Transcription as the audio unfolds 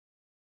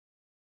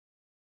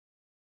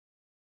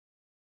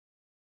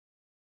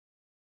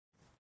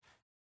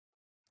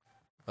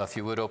If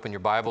you would open your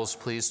Bibles,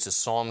 please, to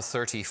Psalm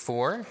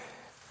 34.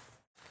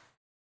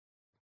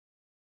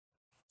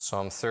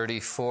 Psalm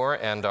 34,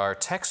 and our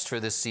text for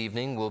this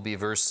evening will be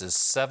verses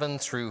 7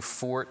 through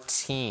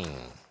 14.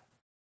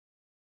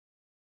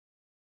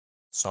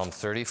 Psalm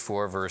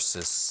 34,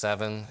 verses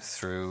 7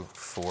 through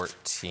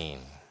 14.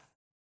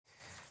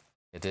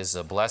 It is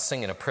a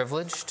blessing and a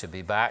privilege to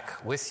be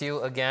back with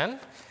you again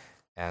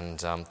and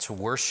to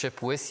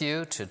worship with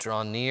you, to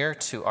draw near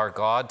to our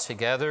God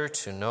together,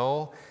 to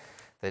know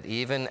that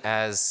even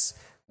as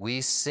we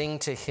sing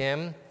to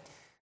Him,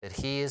 that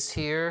He is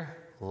here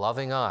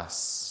loving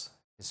us,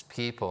 His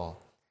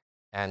people,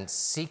 and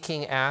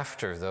seeking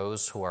after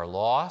those who are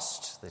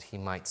lost, that He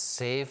might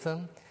save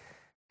them,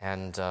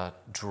 and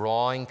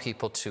drawing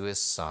people to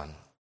His Son.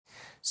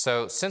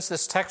 So since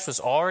this text was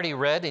already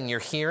read in your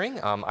hearing,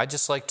 I'd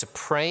just like to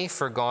pray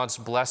for God's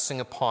blessing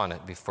upon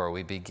it before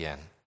we begin.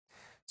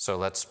 So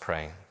let's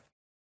pray.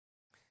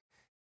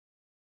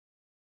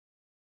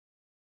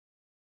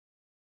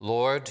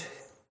 Lord,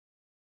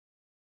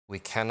 we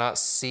cannot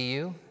see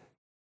you,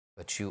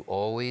 but you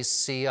always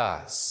see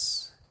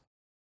us.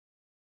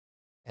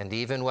 And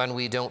even when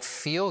we don't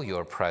feel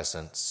your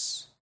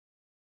presence,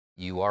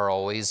 you are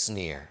always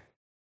near.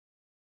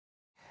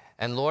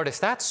 And Lord, if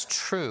that's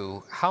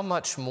true, how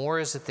much more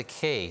is it the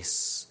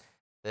case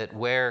that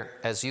where,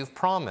 as you've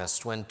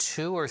promised, when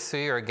 2 or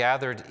 3 are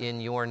gathered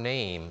in your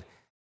name,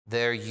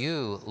 there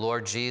you,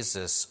 Lord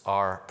Jesus,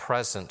 are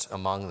present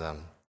among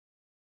them.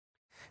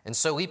 And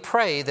so we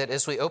pray that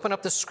as we open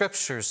up the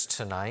Scriptures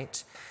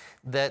tonight,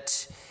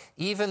 that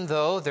even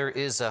though there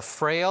is a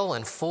frail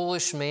and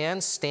foolish man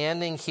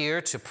standing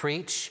here to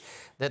preach,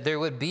 that there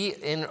would be,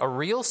 in a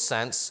real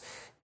sense,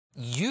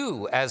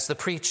 you as the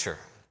preacher,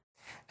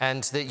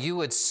 and that you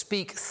would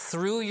speak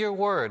through your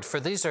word, for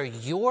these are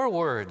your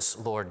words,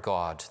 Lord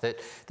God,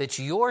 that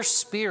your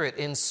Spirit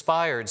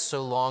inspired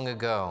so long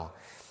ago.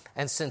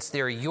 And since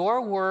they're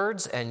your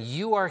words and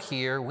you are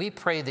here, we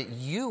pray that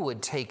you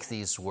would take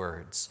these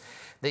words,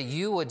 that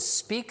you would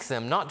speak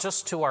them not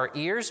just to our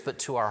ears, but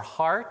to our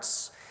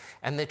hearts,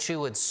 and that you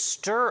would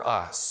stir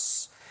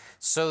us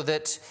so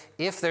that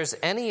if there's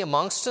any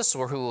amongst us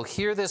or who will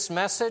hear this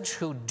message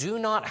who do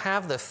not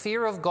have the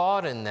fear of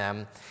God in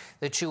them,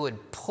 that you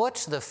would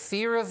put the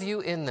fear of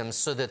you in them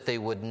so that they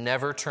would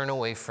never turn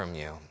away from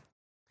you.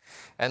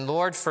 And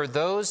Lord, for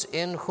those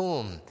in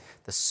whom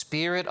the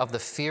spirit of the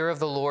fear of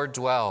the Lord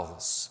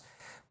dwells,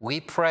 we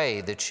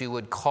pray that you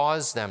would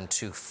cause them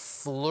to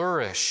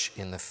flourish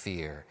in the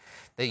fear,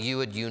 that you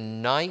would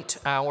unite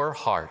our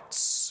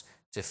hearts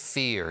to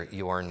fear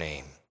your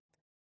name.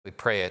 We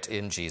pray it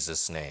in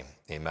Jesus' name.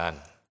 Amen.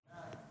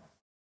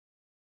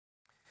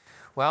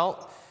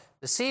 Well,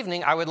 this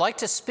evening I would like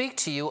to speak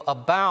to you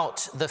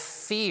about the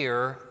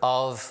fear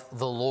of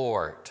the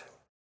Lord.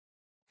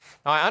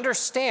 Now, I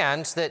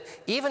understand that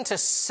even to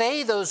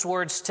say those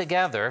words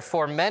together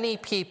for many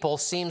people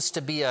seems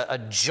to be a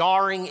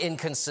jarring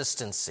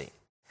inconsistency.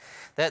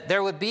 That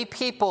there would be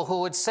people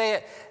who would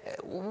say,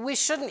 we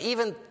shouldn't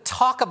even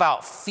talk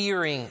about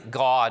fearing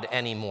God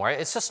anymore.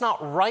 It's just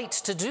not right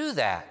to do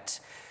that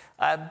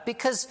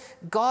because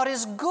God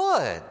is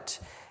good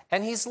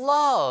and He's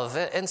love,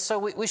 and so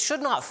we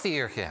should not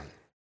fear Him.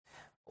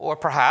 Or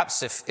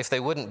perhaps if they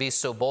wouldn't be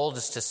so bold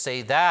as to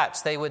say that,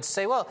 they would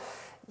say, well,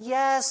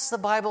 yes, the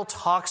Bible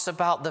talks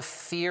about the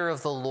fear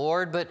of the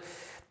Lord, but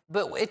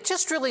it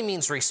just really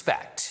means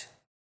respect.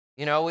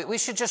 You know, we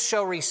should just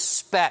show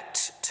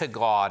respect to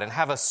God and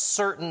have a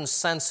certain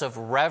sense of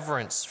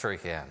reverence for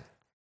Him.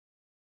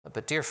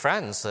 But dear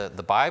friends,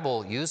 the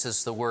Bible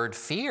uses the word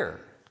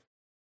fear.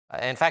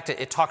 In fact,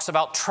 it talks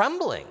about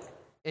trembling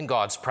in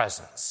God's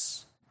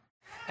presence.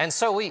 And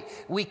so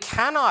we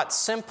cannot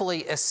simply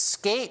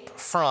escape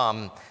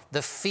from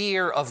the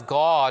fear of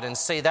God and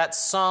say that's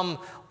some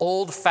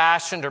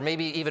old-fashioned or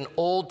maybe even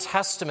Old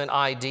Testament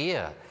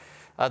idea.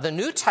 The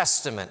New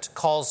Testament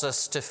calls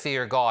us to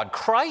fear God.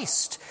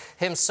 Christ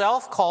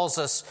Himself calls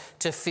us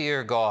to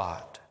fear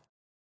God.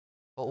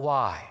 But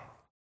why?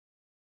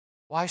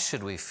 Why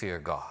should we fear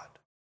God?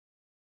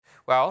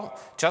 Well,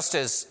 just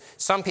as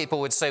some people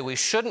would say we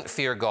shouldn't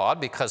fear God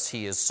because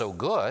He is so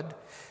good,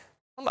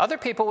 other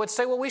people would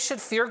say, well, we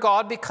should fear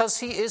God because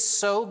He is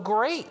so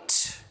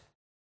great.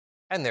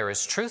 And there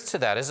is truth to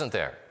that, isn't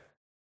there?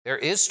 There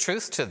is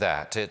truth to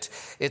that.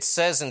 It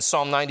says in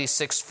Psalm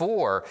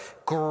 96:4,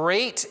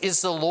 great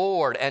is the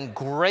Lord and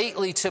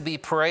greatly to be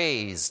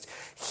praised.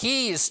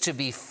 He is to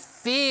be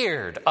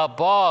feared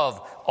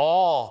above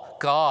all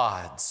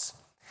gods.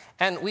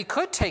 And we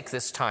could take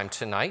this time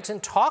tonight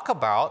and talk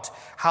about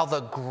how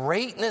the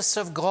greatness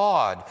of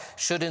God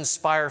should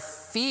inspire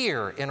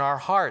fear in our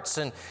hearts,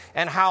 and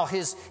how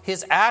his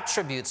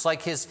attributes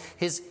like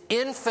his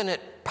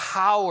infinite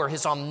power,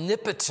 His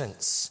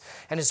omnipotence,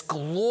 and His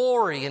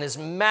glory and His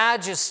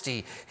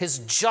majesty, His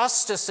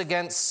justice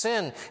against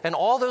sin, and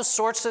all those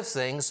sorts of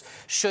things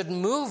should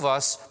move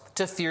us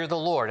to fear the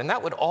Lord. And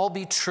that would all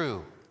be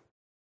true.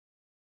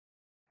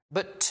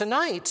 But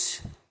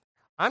tonight,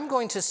 I'm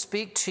going to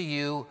speak to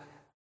you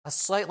a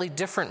slightly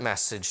different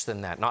message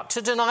than that. Not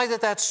to deny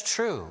that that's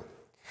true,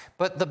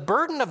 But the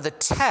burden of the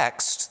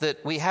text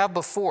that we have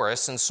before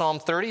us in Psalm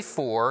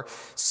 34,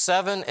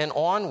 7 and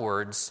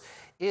onwards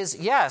is,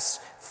 yes,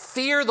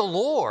 fear the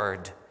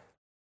Lord.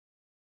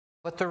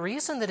 But the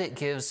reason that it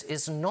gives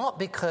is not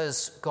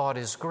because God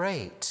is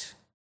great.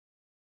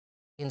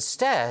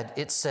 Instead,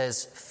 it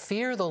says,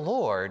 fear the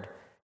Lord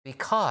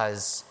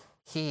because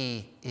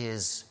he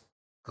is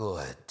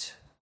good.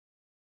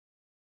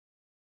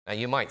 Now,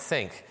 you might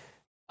think,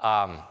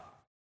 time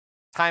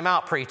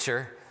out,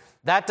 preacher.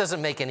 That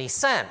doesn't make any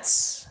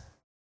sense.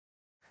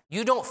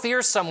 You don't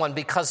fear someone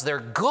because they're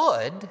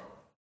good,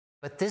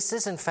 but this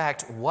is, in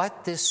fact,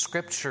 what this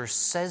scripture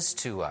says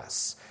to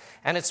us.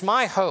 And it's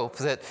my hope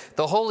that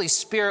the Holy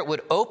Spirit would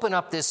open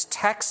up this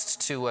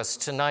text to us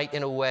tonight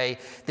in a way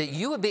that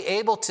you would be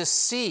able to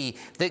see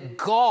that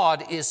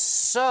God is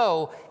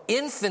so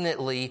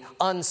infinitely,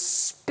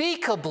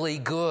 unspeakably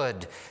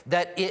good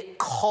that it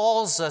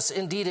calls us,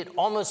 indeed it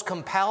almost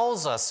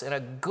compels us in a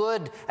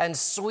good and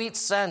sweet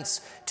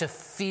sense to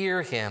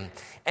fear him.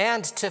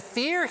 And to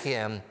fear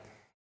him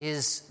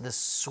is the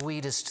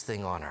sweetest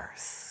thing on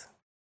earth.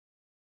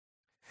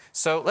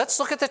 So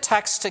let's look at the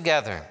text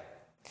together.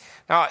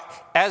 Now,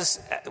 as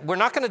we're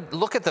not going to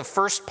look at the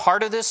first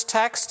part of this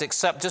text,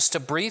 except just to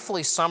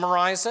briefly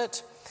summarize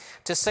it,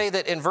 to say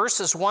that in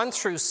verses 1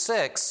 through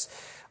 6,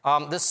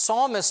 the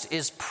psalmist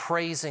is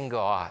praising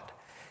God.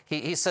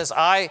 He says,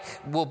 I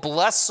will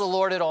bless the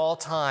Lord at all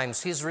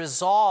times. He's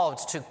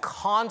resolved to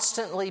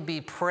constantly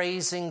be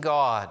praising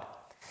God.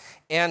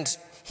 And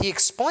he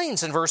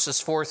explains in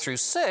verses 4 through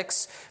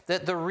 6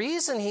 that the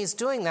reason he's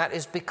doing that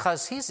is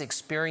because he's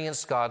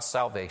experienced God's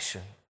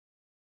salvation.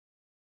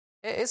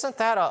 Isn't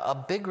that a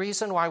big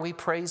reason why we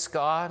praise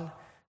God?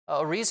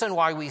 A reason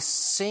why we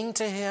sing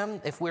to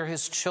him if we're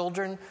his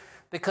children?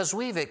 Because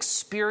we've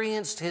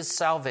experienced his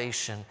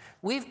salvation.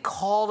 We've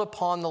called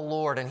upon the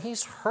Lord, and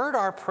he's heard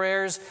our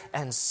prayers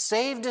and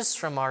saved us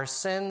from our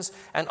sins,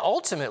 and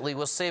ultimately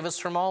will save us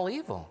from all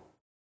evil.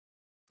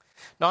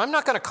 Now, I'm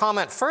not going to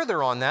comment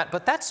further on that,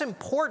 but that's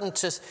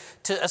important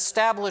to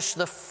establish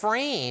the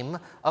frame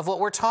of what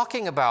we're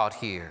talking about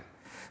here.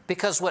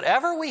 Because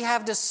whatever we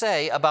have to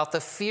say about the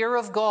fear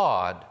of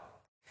God,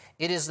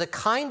 it is the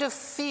kind of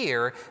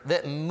fear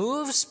that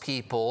moves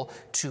people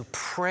to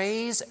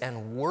praise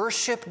and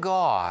worship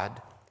God,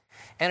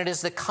 and it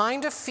is the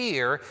kind of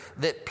fear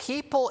that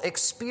people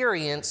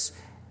experience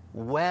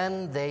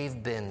when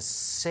they've been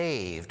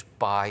saved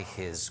by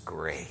his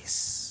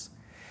grace.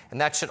 And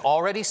that should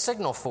already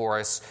signal for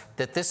us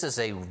that this is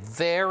a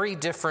very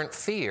different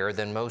fear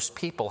than most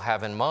people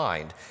have in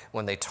mind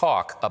when they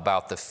talk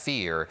about the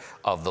fear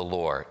of the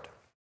Lord.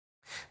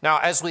 Now,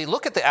 as we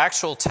look at the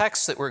actual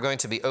text that we're going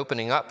to be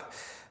opening up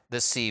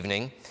this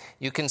evening,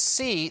 you can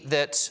see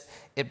that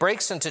it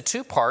breaks into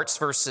two parts.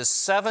 Verses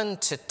 7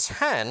 to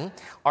 10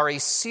 are a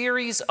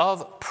series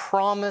of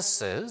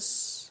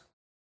promises.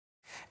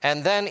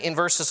 And then in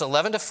verses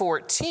 11 to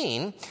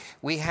 14,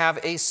 we have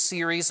a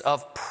series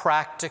of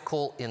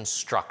practical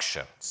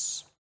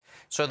instructions.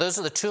 So those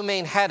are the two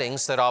main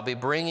headings that I'll be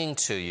bringing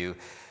to you.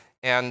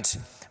 And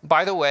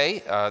by the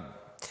way,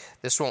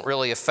 this won't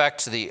really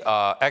affect the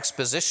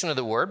exposition of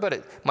the word, but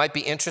it might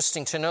be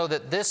interesting to know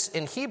that this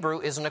in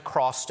Hebrew is an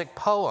acrostic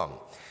poem,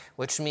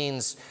 which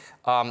means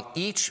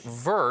each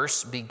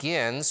verse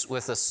begins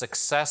with a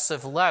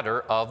successive letter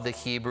of the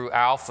Hebrew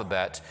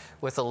alphabet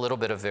with a little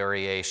bit of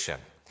variation.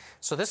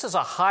 So this is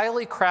a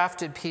highly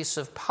crafted piece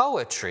of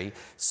poetry.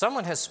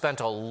 Someone has spent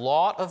a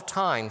lot of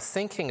time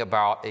thinking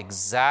about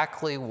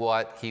exactly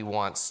what he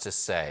wants to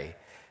say.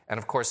 And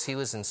of course, he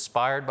was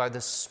inspired by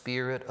the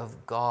Spirit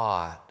of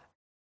God.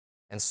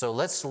 And so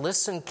let's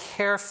listen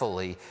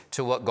carefully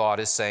to what God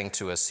is saying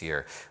to us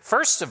here.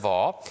 First of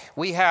all,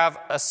 we have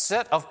a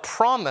set of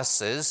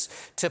promises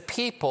to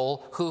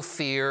people who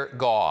fear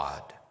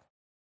God.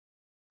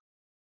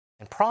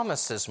 And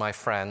promises, my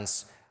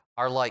friends,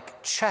 are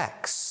like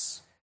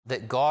checks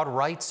that God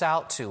writes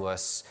out to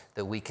us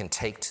that we can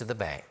take to the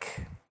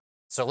bank.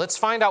 So let's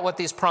find out what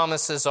these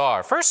promises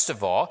are. First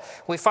of all,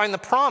 we find the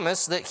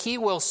promise that he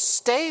will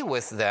stay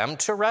with them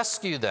to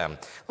rescue them.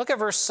 Look at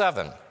verse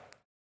 7.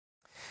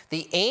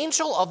 The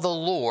angel of the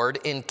Lord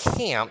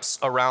encamps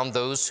around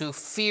those who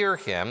fear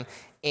him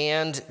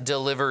and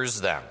delivers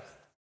them.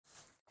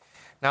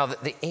 Now,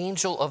 the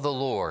angel of the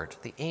Lord,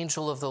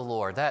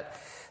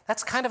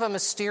 that's kind of a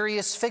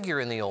mysterious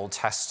figure in the Old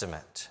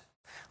Testament.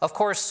 Of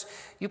course,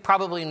 you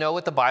probably know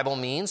what the Bible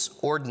means.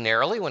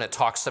 Ordinarily, when it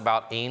talks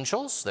about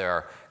angels,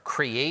 they're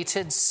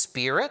created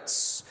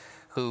spirits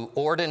who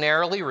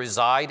ordinarily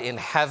reside in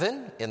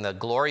heaven in the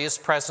glorious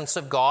presence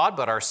of God,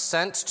 but are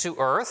sent to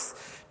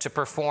earth to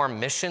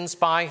perform missions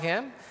by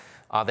him.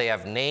 They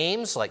have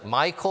names like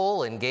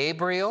Michael and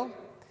Gabriel.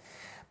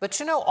 But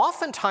you know,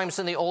 oftentimes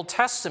in the Old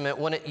Testament,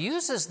 when it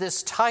uses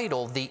this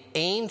title, the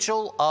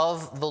angel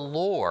of the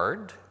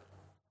Lord,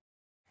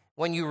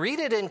 when you read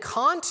it in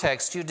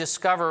context, you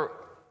discover,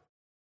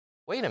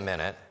 wait a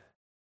minute,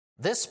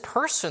 this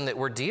person that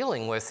we're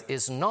dealing with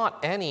is not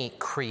any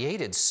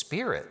created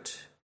spirit.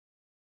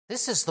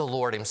 This is the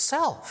Lord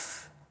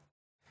himself.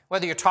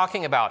 Whether you're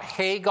talking about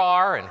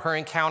Hagar and her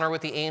encounter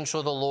with the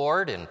angel of the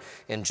Lord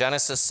in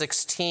Genesis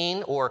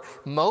 16, or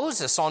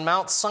Moses on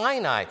Mount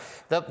Sinai,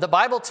 the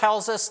Bible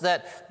tells us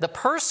that the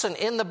person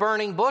in the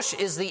burning bush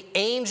is the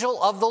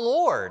angel of the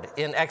Lord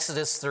in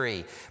Exodus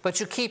 3.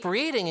 But you keep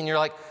reading and you're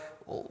like,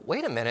 well,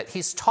 wait a minute,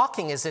 he's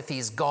talking as if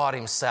he's God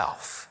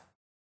himself.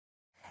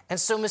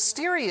 And so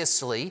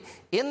mysteriously,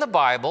 in the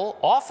Bible,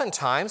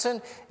 oftentimes,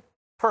 and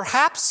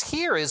perhaps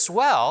here as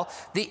well,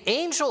 the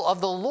angel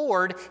of the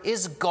Lord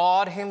is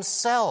God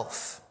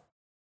himself.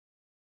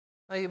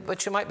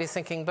 But you might be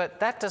thinking,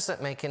 but that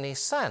doesn't make any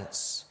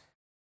sense.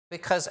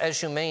 Because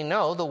as you may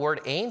know, the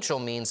word angel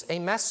means a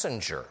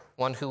messenger,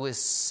 one who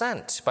is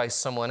sent by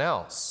someone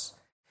else.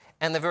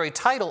 And the very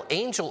title,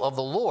 angel of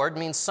the Lord,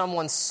 means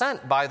someone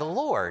sent by the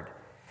Lord.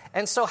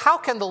 And so how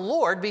can the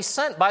Lord be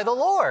sent by the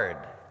Lord?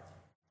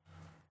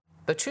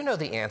 But you know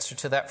the answer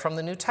to that from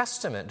the New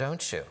Testament,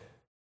 don't you?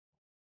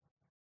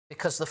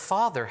 Because the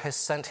Father has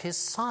sent his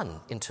Son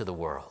into the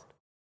world.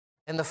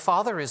 And the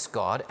Father is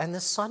God and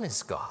the Son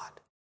is God.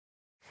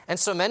 And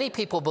so many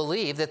people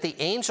believe that the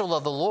angel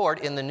of the Lord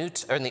in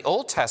the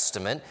Old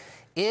Testament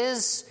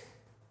is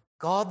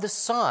God the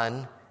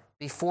Son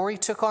before he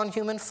took on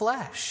human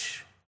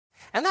flesh.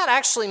 And that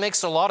actually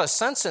makes a lot of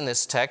sense in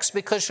this text,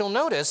 because you'll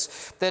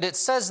notice that it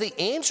says the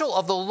angel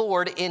of the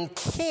Lord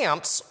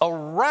encamps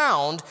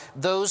around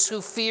those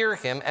who fear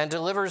him and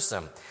delivers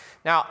them.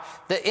 Now,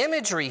 the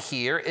imagery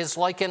here is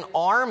like an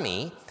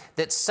army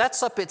that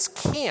sets up its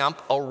camp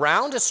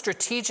around a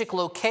strategic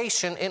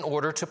location in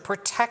order to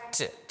protect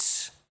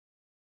it.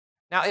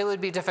 Now, it would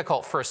be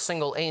difficult for a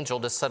single angel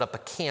to set up a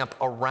camp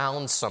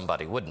around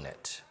somebody, wouldn't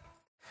it?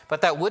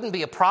 But that wouldn't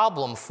be a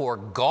problem for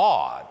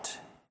God.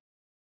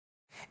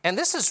 And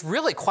this is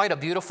really quite a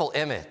beautiful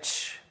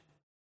image.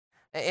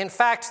 In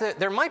fact,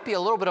 there might be a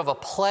little bit of a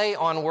play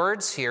on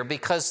words here,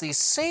 because these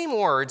same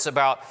words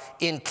about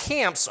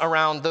encamps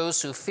around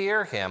those who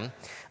fear him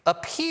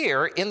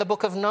appear in the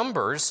book of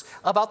Numbers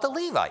about the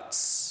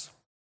Levites.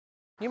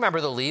 You remember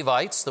the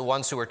Levites, the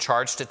ones who were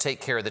charged to take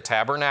care of the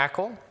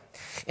tabernacle?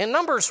 In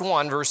Numbers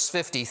 1, verse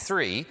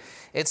 53,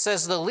 it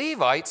says, the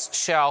Levites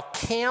shall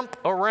camp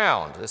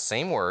around, the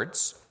same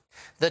words,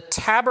 the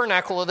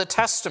tabernacle of the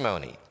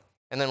testimony.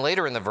 And then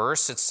later in the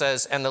verse, it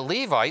says, and the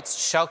Levites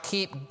shall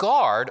keep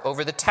guard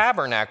over the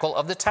tabernacle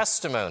of the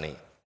testimony.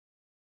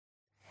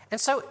 And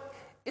so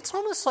it's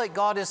almost like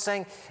God is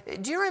saying,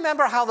 do you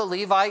remember how the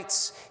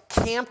Levites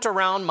camped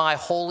around my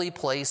holy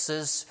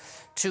places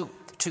to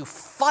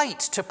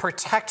fight to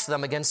protect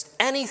them against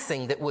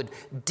anything that would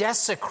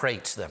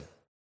desecrate them?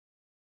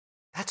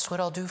 That's what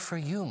I'll do for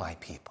you, my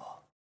people.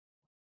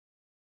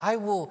 I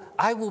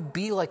will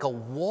be like a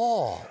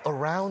wall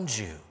around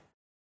you.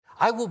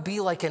 I will be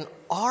like an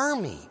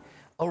army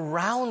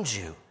around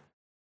you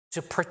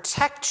to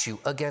protect you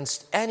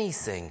against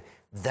anything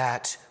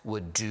that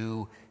would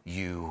do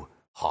you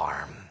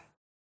harm.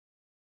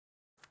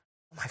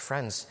 My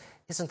friends,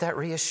 isn't that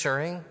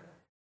reassuring?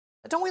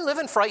 Don't we live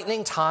in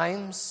frightening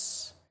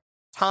times?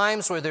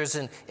 Times where there's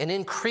an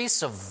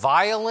increase of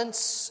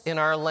violence in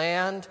our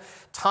land.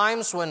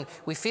 Times when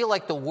we feel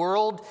like the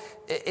world,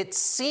 it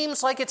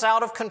seems like it's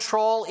out of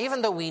control,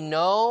 even though we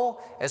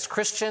know as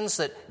Christians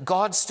that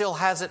God still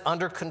has it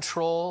under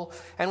control.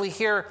 And we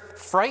hear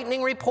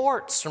frightening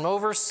reports from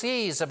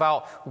overseas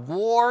about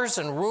wars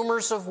and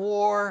rumors of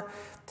war.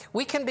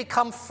 We can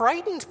become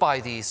frightened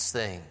by these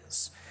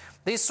things.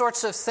 These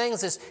sorts of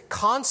things, these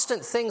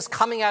constant things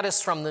coming at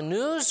us from the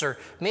news, or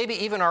maybe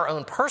even our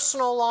own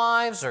personal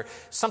lives, or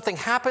something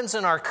happens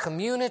in our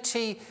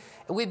community,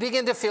 we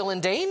begin to feel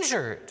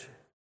endangered.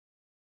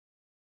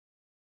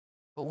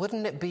 But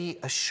wouldn't it be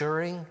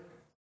assuring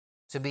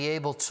to be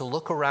able to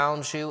look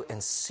around you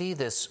and see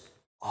this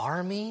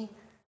army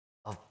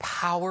of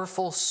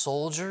powerful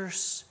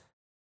soldiers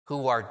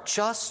who are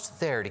just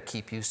there to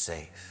keep you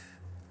safe?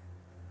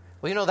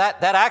 Well, you know,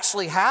 that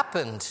actually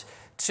happened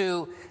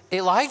to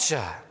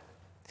Elijah.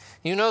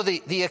 You know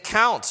the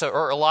account,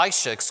 or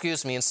Elisha,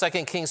 in 2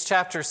 Kings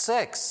chapter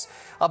 6,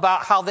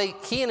 about how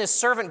he and his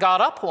servant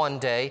got up one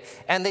day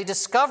and they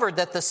discovered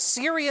that the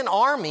Syrian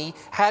army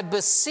had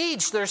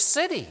besieged their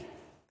city.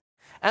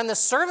 And the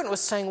servant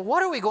was saying,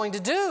 what are we going to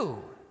do?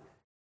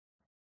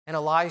 And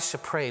Elisha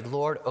prayed,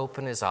 Lord,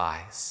 open his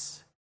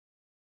eyes.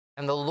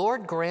 And the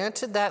Lord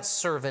granted that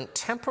servant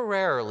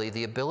temporarily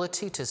the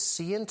ability to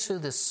see into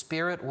the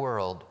spirit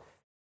world.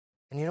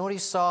 And you know what he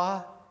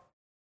saw?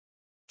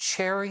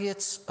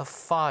 Chariots of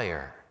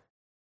fire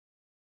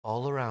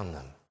all around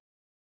them.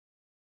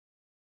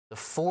 The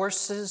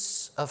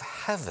forces of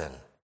heaven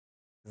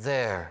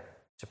there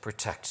to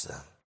protect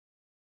them.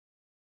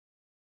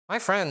 My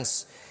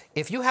friends,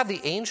 if you have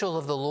the angel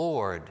of the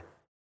Lord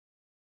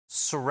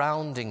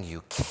surrounding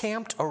you,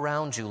 camped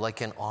around you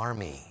like an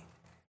army,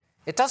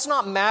 it does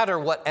not matter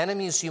what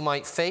enemies you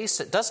might face.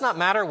 It does not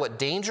matter what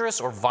dangerous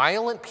or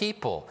violent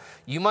people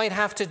you might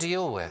have to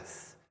deal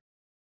with.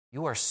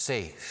 You are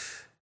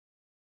safe.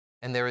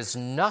 And there is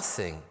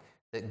nothing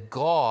that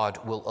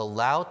God will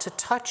allow to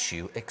touch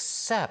you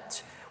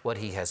except what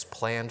he has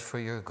planned for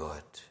your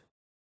good.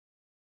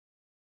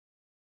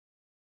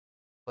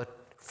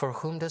 for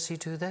whom does he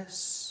do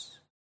this?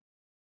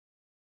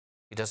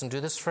 He doesn't do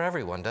this for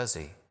everyone, does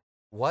he?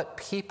 What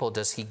people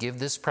does he give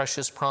this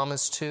precious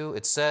promise to?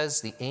 It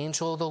says, the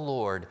angel of the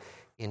Lord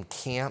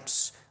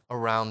encamps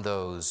around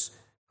those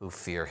who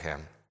fear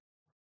him.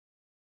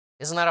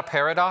 Isn't that a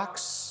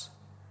paradox?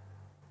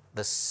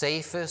 The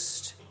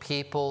safest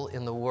people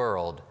in the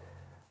world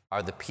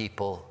are the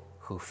people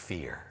who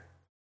fear.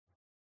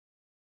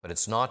 But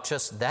it's not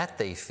just that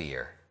they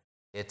fear,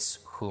 it's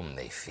whom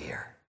they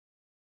fear.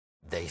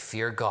 They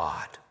fear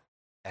God,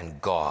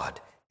 and God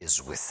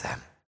is with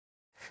them.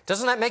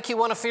 Doesn't that make you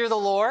want to fear the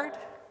Lord?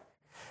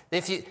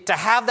 To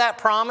have that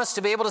promise,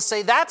 to be able to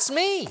say, that's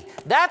me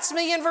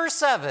in verse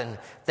 7.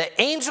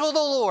 The angel of the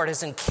Lord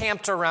is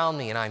encamped around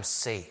me and I'm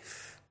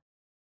safe.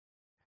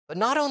 But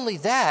not only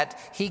that,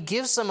 he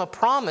gives them a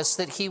promise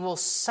that he will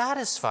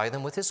satisfy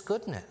them with his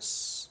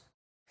goodness.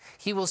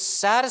 He will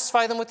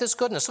satisfy them with his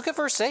goodness. Look at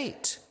verse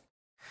 8.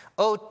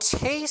 Oh,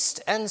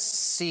 taste and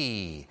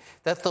see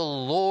that the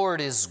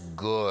Lord is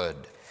good.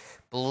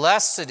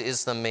 Blessed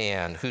is the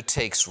man who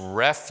takes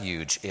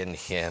refuge in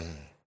him.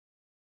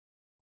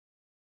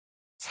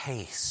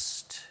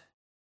 Taste.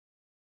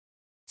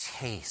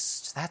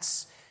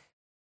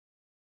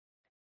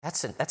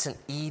 That's an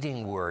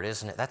eating word,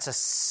 isn't it? That's a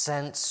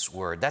sense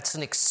word. That's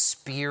an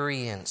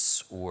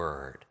experience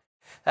word.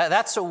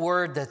 That's a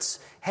word that's,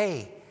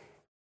 hey,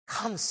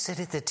 come sit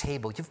at the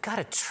table. You've got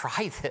to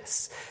try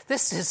this.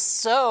 This is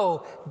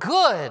so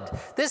good.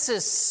 This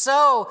is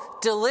so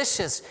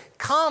delicious.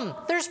 Come,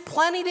 there's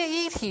plenty to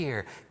eat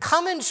here.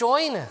 Come and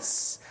join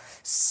us.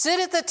 Sit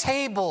at the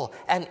table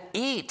and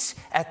eat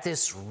at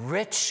this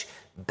rich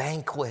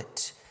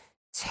banquet.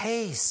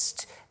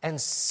 Taste and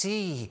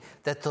see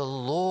that the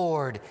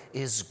Lord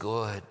is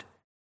good.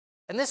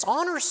 And this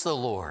honors the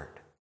Lord.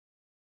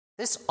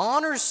 This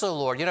honors the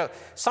Lord. You know,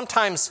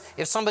 sometimes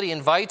if somebody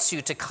invites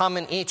you to come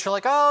and eat, you're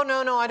like, oh,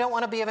 no, I don't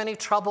want to be of any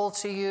trouble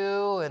to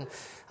you. And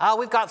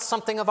we've got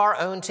something of our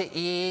own to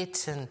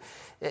eat. And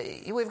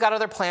we've got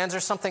other plans or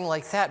something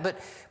like that.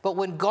 But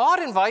when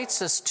God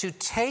invites us to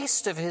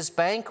taste of his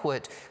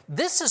banquet,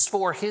 this is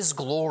for his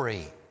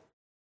glory.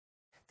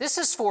 This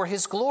is for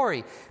his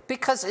glory.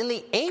 Because in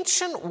the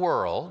ancient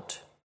world,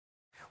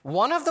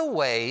 one of the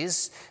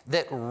ways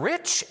that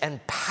rich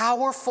and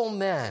powerful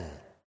men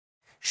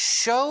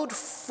showed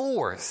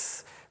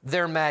forth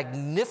their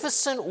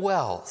magnificent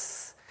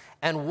wealth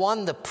and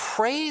won the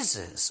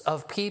praises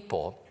of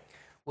people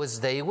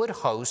was they would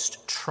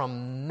host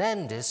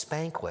tremendous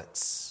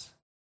banquets.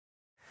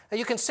 Now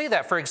you can see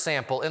that, for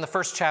example, in the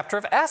first chapter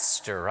of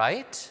Esther,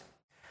 right?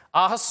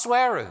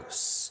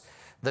 Ahasuerus,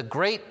 the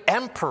great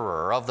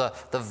emperor of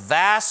the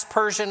vast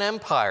Persian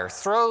Empire,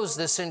 throws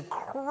this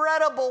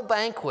incredible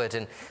banquet,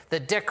 and the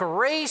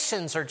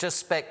decorations are just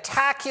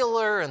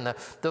spectacular, and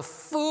the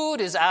food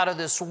is out of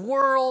this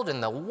world,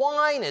 and the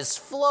wine is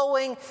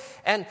flowing.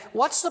 And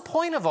what's the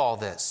point of all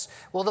this?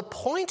 Well, the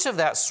point of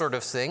that sort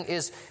of thing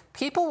is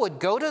people would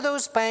go to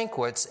those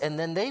banquets, and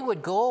then they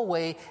would go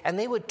away, and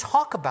they would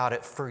talk about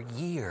it for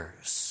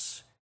years.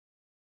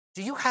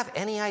 Do you have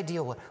any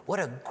idea what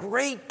a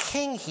great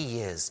king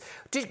he is?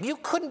 You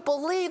couldn't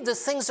believe the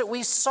things that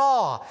we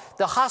saw,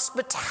 the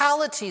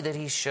hospitality that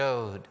he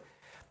showed.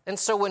 And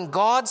so when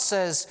God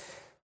says,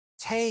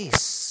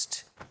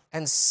 taste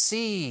and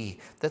see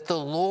that the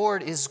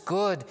Lord is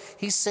good,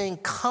 he's saying,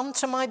 come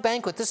to my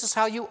banquet. This is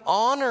how you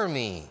honor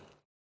me.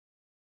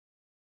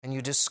 And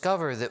you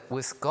discover that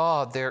with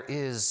God there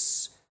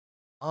is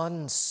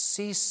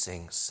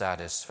unceasing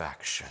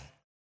satisfaction.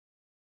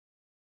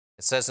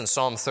 It says in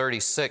Psalm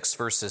 36,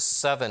 verses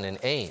 7 and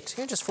 8.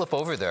 You can just flip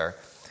over there.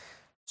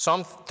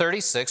 Psalm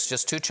 36,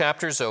 just 2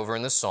 chapters over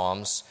in the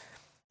Psalms,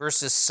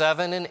 verses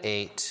 7 and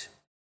 8.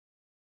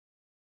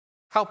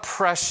 How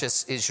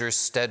precious is your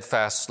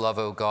steadfast love,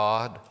 O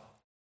God.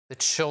 The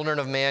children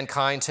of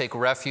mankind take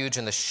refuge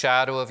in the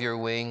shadow of your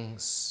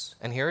wings.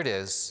 And here it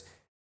is.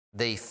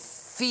 They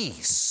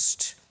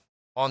feast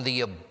on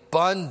the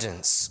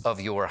abundance of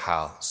your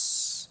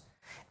house,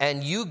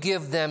 and you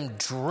give them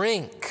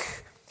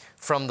drink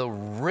from the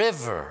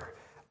river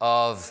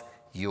of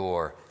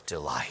your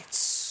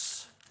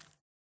delights.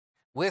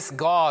 With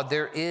God,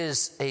 there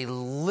is a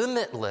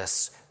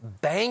limitless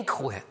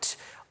banquet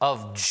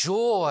of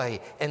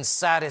joy and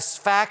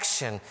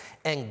satisfaction,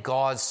 and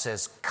God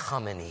says,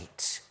 come and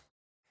eat.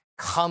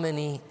 Come and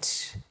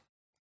eat.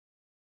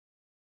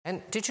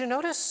 And did you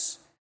notice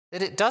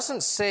that it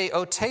doesn't say,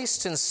 oh,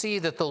 taste and see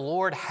that the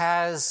Lord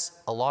has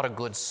a lot of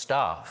good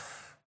stuff?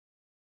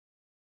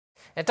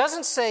 It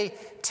doesn't say,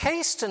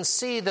 taste and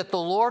see that the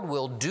Lord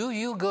will do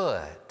you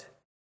good.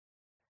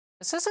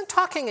 This isn't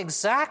talking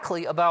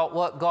exactly about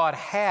what God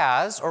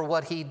has or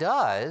what he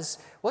does.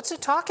 What's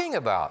it talking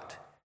about?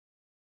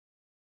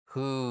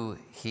 Who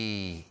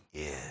he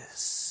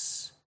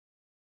is.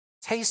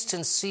 Taste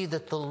and see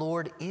that the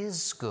Lord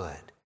is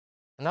good.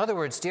 In other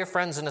words, dear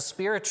friends, in a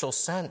spiritual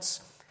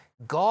sense,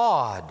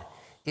 God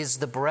is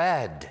the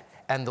bread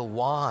and the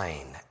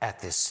wine at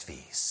this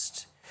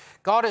feast.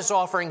 God is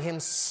offering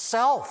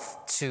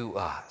himself to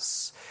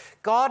us.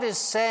 God is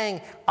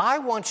saying, I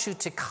want you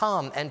to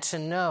come and to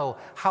know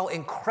how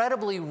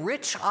incredibly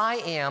rich I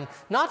am,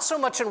 not so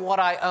much in what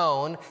I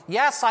own.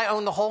 Yes, I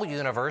own the whole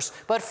universe,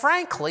 but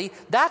frankly,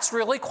 that's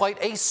really quite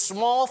a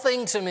small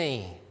thing to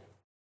me.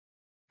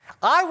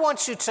 I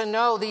want you to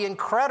know the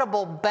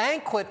incredible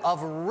banquet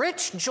of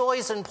rich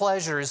joys and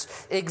pleasures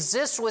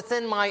exists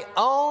within my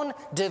own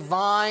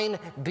divine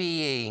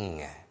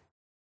being.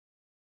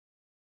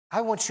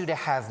 I want you to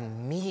have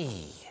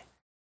me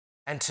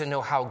and to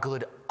know how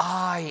good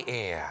I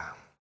am.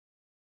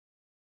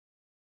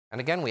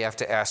 And again, we have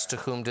to ask, to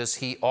whom does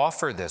he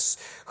offer this?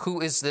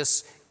 Who is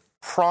this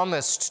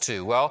promised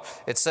to? Well,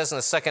 it says in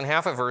the second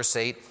half of verse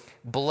 8,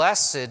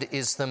 blessed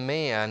is the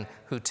man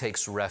who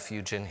takes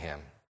refuge in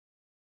him.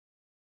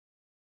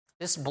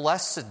 This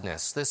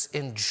blessedness, this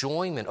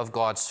enjoyment of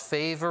God's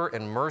favor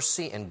and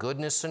mercy and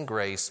goodness and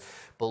grace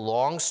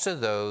belongs to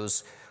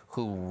those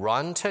who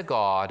run to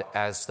God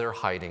as their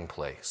hiding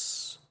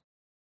place.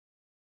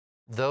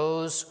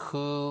 Those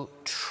who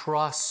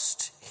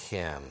trust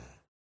him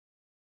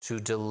to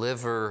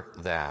deliver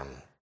them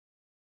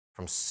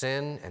from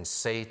sin and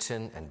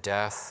Satan and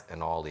death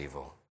and all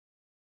evil.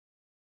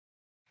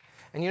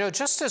 And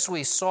just as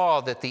we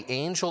saw that the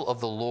angel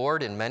of the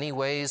Lord in many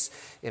ways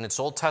in its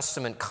Old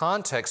Testament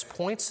context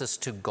points us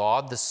to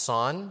God the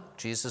Son,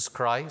 Jesus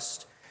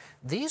Christ,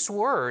 these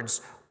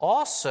words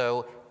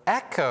also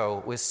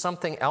echo with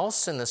something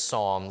else in the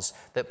Psalms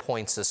that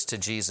points us to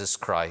Jesus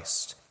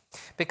Christ.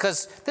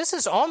 Because this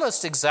is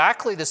almost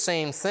exactly the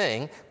same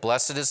thing,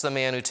 blessed is the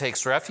man who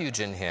takes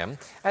refuge in him,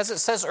 as it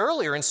says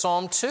earlier in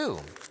Psalm 2.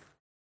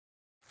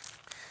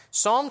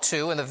 Psalm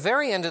 2, in the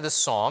very end of the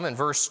psalm, in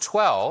verse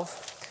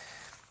 12,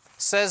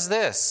 says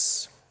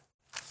this,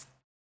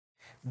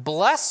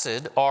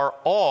 blessed are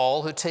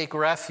all who take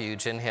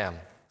refuge in him.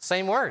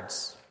 Same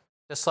words,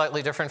 just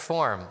slightly different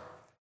form.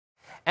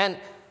 And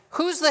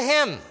who's the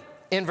him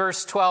in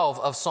verse 12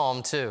 of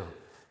Psalm 2?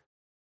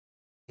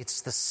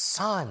 It's the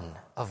Son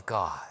of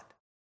God.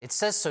 It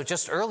says so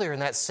just earlier in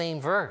that same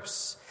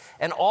verse.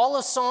 And all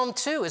of Psalm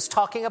 2 is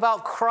talking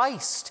about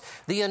Christ,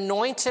 the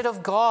anointed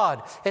of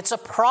God. It's a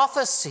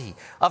prophecy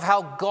of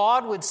how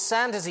God would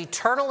send his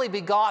eternally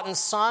begotten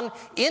Son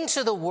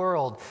into the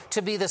world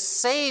to be the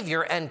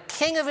Savior and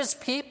King of his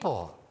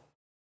people.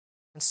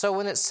 And so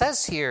when it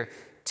says here,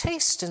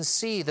 taste and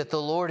see that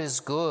the Lord is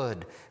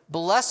good,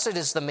 blessed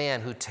is the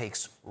man who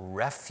takes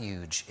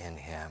refuge in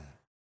him.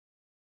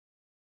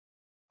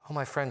 Oh,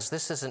 my friends,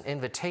 this is an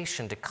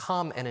invitation to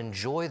come and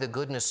enjoy the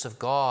goodness of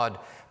God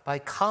by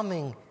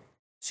coming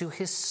to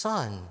his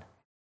Son,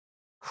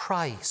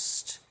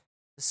 Christ,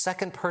 the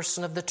second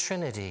person of the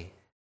Trinity,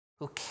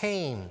 who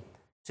came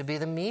to be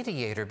the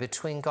mediator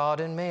between God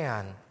and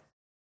man,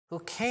 who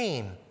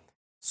came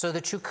so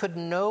that you could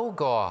know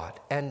God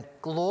and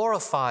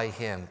glorify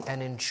him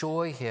and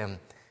enjoy him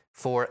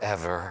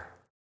forever.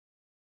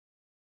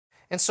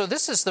 And so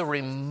this is the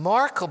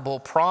remarkable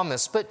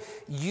promise, but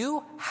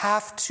you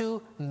have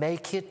to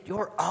make it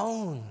your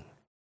own.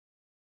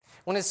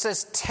 When it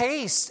says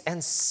taste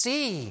and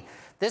see,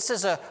 this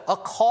is a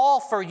call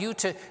for you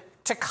to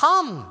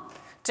come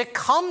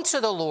to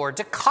the Lord,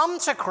 to come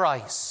to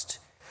Christ,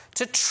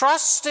 to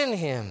trust in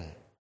him.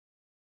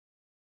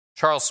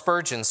 Charles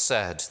Spurgeon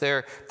said,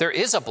 there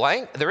is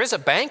a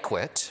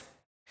banquet,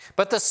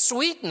 but the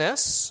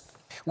sweetness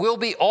will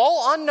be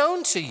all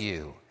unknown to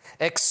you,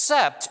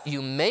 except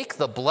you make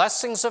the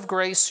blessings of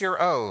grace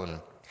your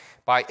own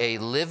by a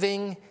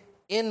living,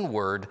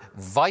 inward,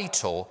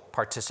 vital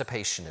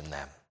participation in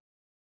them.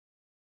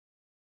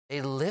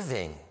 A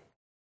living,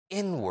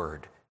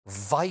 inward,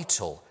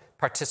 vital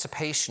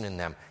participation in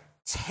them.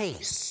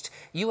 Taste.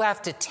 You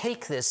have to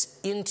take this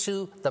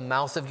into the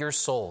mouth of your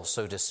soul,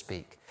 so to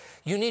speak.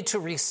 You need to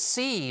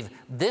receive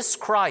this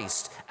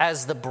Christ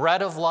as the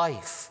bread of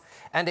life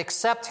and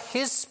accept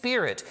his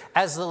Spirit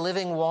as the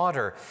living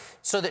water,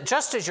 so that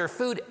just as your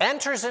food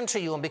enters into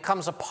you and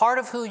becomes a part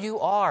of who you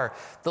are,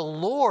 the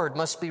Lord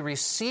must be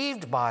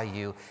received by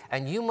you,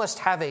 and you must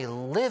have a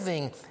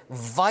living,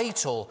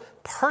 vital,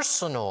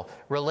 personal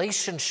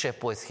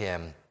relationship with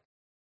him,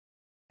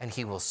 and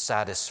he will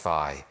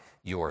satisfy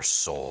your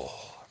soul.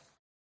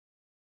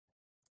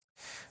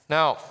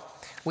 Now,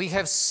 we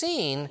have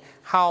seen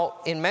how,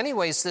 in many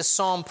ways, this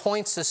psalm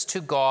points us to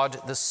God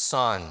the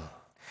Son.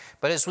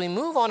 But as we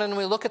move on and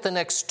we look at the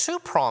next two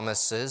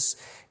promises,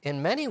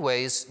 in many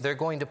ways, they're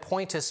going to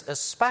point us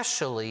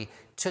especially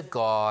to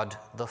God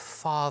the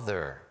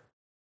Father.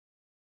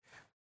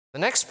 The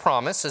next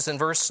promise is in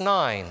verse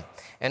 9,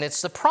 and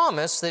it's the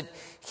promise that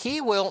he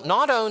will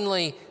not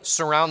only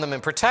surround them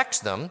and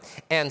protect them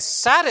and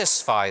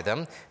satisfy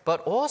them,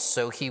 but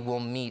also he will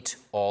meet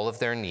all of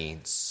their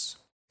needs.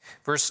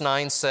 Verse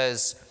 9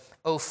 says,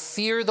 "O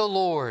fear the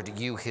Lord,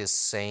 you his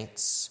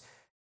saints,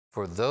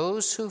 for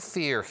those who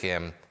fear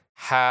him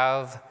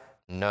have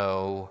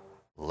no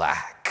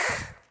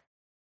lack."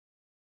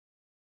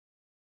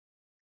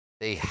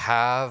 They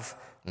have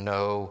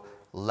no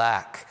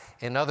lack.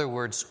 In other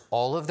words,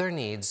 all of their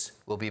needs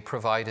will be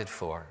provided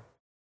for.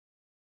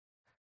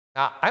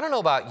 Now, I don't know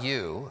about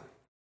you,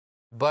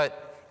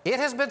 but it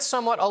has been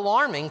somewhat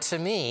alarming to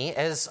me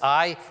as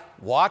I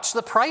watch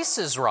the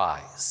prices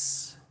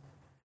rise.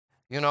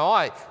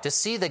 To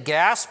see the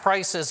gas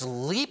prices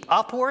leap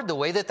upward the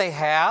way that they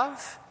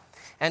have,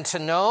 and to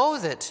know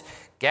that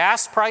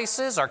gas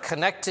prices are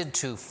connected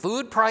to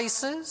food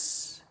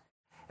prices,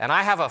 and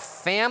I have a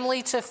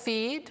family to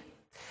feed,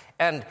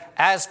 and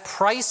as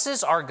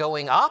prices are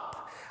going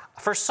up,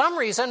 for some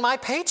reason my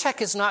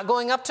paycheck is not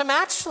going up to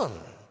match them.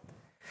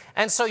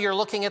 And so you're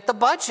looking at the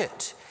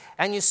budget,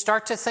 and you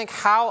start to think,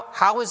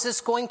 how is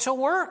this going to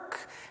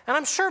work? And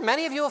I'm sure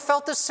many of you have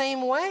felt the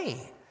same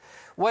way.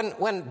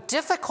 When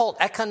difficult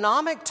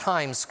economic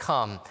times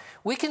come,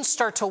 we can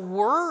start to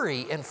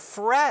worry and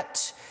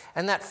fret,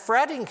 and that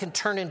fretting can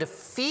turn into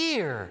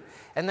fear,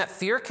 and that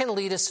fear can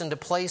lead us into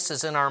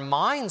places in our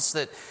minds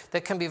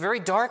that can be very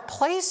dark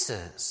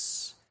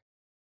places.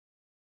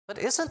 But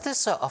isn't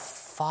this a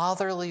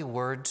fatherly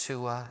word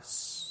to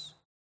us?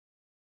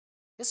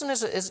 Isn't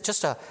it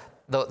just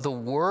the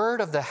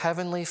word of the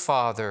Heavenly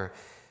Father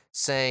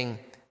saying,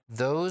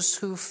 those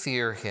who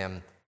fear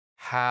him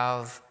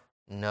have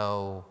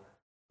no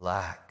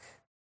lack?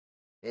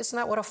 Isn't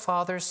that what a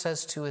father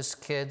says to his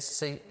kids?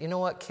 Say, you know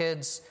what,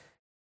 kids?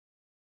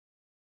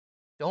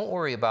 Don't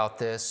worry about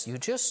this. You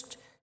just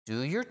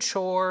do your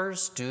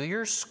chores, do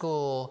your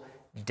school.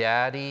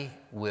 Daddy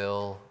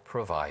will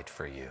provide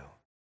for you.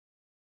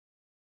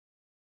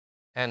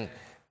 And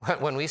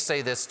when we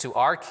say this to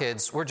our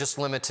kids, we're just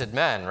limited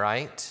men,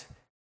 right?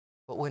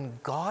 But when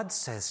God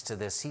says to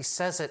this, he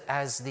says it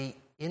as the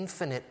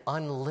infinite,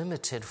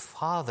 unlimited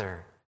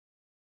Father.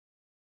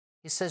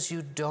 He says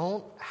you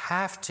don't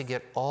have to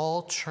get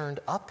all churned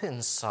up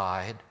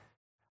inside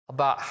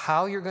about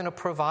how you're going to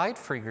provide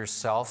for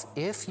yourself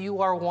if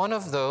you are one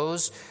of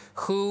those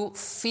who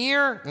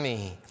fear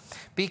me,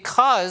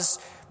 because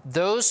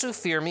those who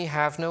fear me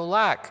have no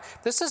lack.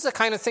 This is the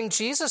kind of thing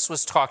Jesus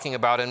was talking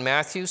about in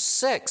Matthew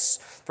 6,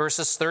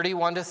 verses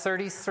 31 to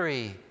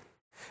 33,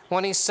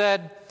 when he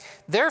said,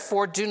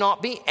 therefore, do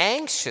not be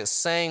anxious,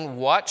 saying,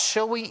 what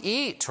shall we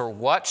eat, or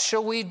what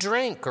shall we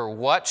drink, or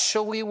what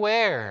shall we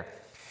wear?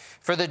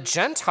 For the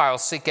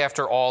Gentiles seek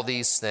after all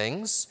these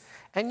things,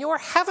 and your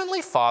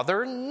heavenly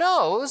Father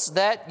knows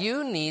that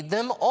you need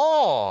them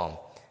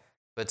all.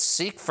 But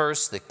seek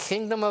first the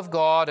kingdom of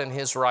God and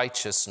his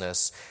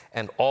righteousness,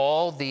 and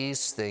all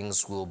these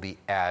things will be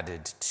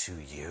added to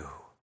you.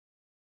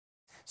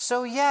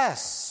 So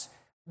yes,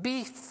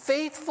 be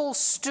faithful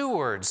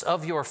stewards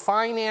of your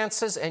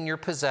finances and your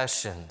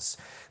possessions.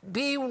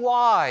 Be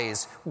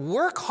wise.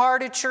 Work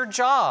hard at your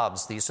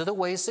jobs. These are the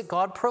ways that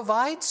God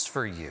provides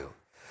for you.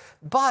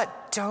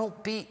 But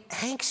don't be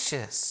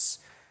anxious.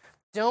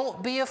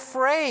 Don't be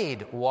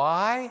afraid.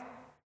 Why?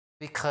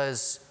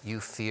 Because you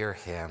fear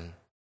him,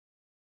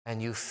 and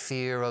you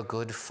fear a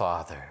good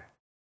Father.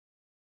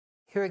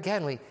 Here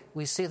again,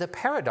 we see the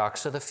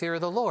paradox of the fear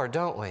of the Lord,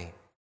 don't we?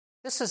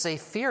 This is a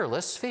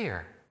fearless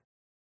fear.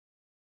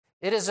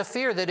 It is a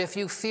fear that if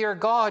you fear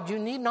God, you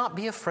need not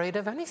be afraid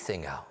of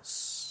anything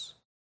else.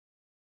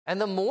 And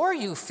the more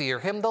you fear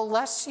him, the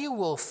less you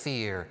will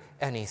fear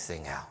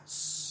anything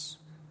else.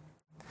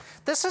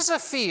 This is a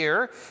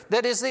fear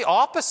that is the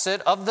opposite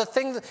of the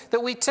thing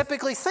that we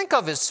typically think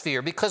of as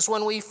fear, because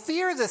when we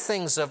fear the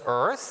things of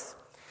earth,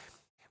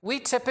 we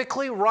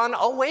typically run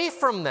away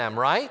from them,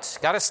 right?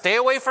 Got to stay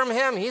away from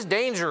him. He's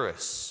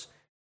dangerous.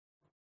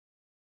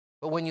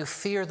 But when you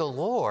fear the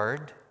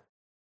Lord,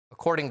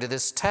 according to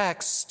this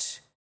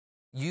text,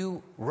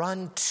 you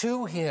run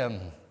to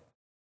him.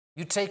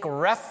 You take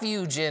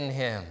refuge in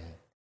him,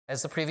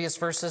 as the previous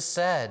verses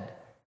said.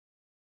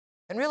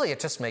 And really, it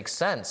just makes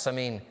sense. I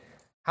mean,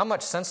 how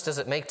much sense does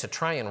it make to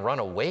try and run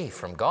away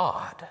from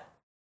God?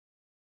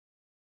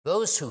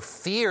 Those who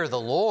fear the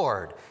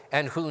Lord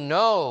and who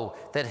know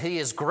that he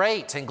is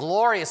great and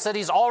glorious, that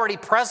he's already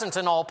present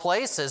in all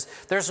places,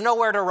 there's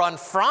nowhere to run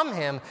from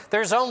him.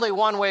 There's only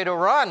one way to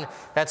run.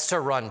 That's to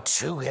run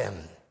to him.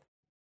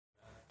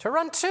 To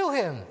run to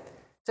him.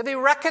 To be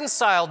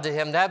reconciled to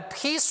him. To have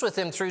peace with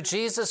him through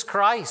Jesus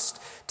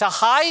Christ. To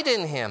hide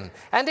in him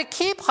and to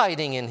keep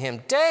hiding in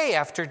him day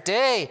after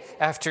day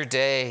after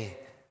day.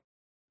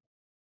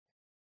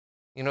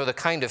 You know, the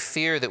kind of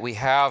fear that we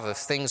have of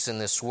things in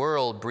this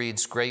world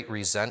breeds great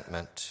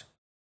resentment.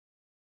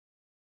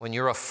 When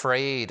you're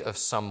afraid of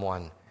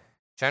someone,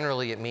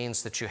 generally it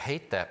means that you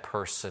hate that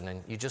person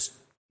and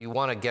you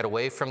want to get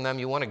away from them.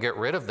 You want to get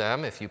rid of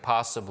them if you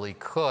possibly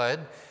could.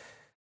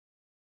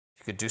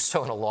 You could do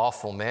so in a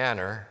lawful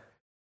manner.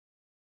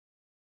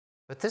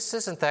 But this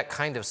isn't that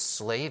kind of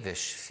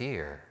slavish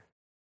fear.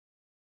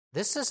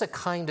 This is a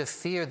kind of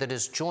fear that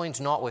is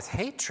joined not with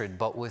hatred,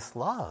 but with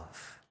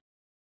love.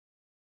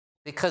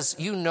 Because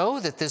you know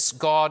that this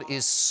God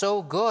is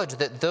so good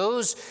that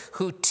those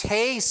who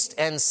taste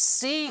and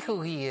see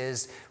who he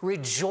is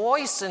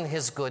rejoice in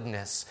his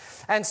goodness.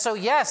 And so,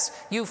 yes,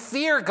 you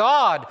fear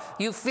God.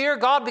 You fear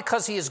God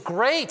because he is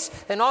great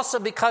and also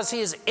because he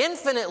is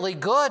infinitely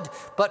good.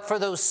 But for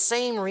those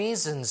same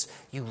reasons,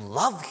 you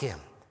love him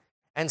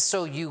And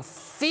so you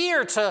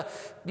fear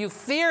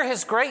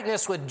his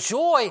greatness with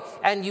joy,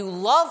 and you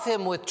love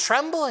him with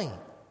trembling.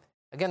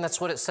 Again, that's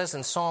what it says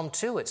in Psalm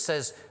 2. It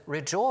says,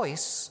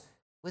 rejoice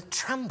with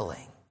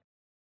trembling.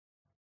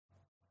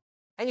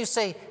 And you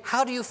say,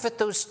 how do you fit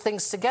those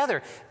things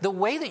together? The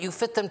way that you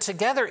fit them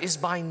together is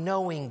by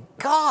knowing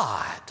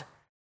God.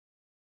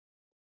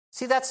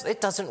 See,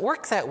 it doesn't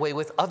work that way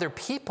with other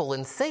people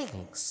and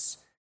things.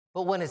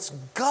 But when it's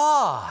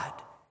God,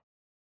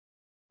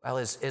 well,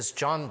 as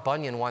John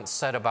Bunyan once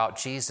said about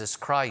Jesus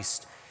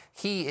Christ,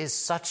 he is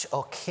such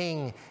a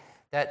king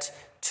that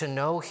to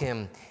know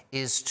him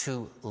is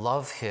to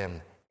love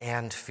him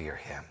and fear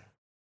him.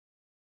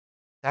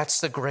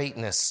 That's the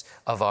greatness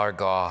of our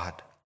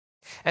God.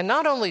 And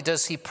not only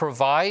does he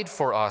provide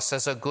for us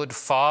as a good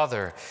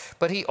father,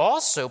 but he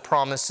also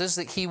promises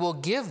that he will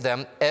give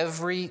them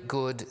every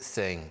good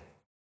thing.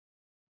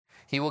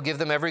 He will give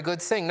them every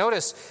good thing.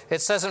 Notice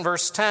it says in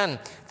verse 10,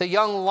 the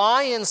young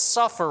lions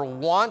suffer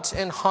want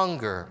and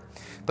hunger,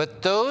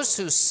 but those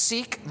who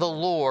seek the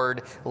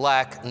Lord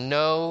lack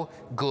no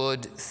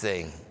good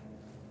thing.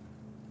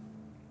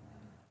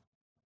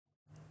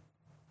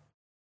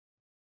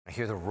 I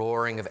hear the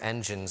roaring of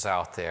engines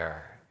out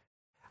there.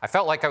 I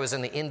felt like I was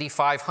in the Indy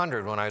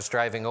 500 when I was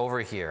driving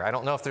over here. I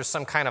don't know if there's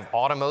some kind of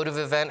automotive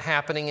event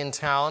happening in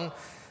town,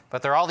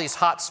 but there are all these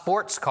hot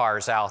sports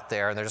cars out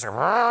there, and they're just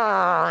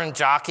and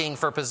jockeying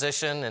for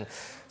position and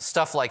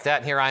stuff like that.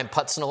 And here I am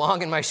putzing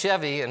along in my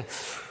Chevy. And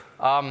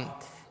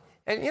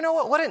you know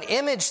what an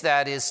image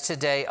that is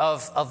today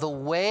of the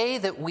way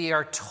that we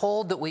are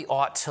told that we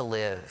ought to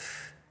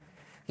live.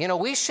 You know,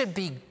 we should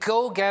be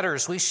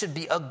go-getters. We should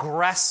be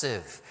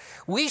aggressive.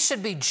 We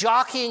should be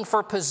jockeying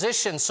for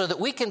position so that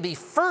we can be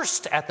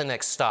first at the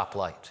next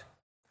stoplight.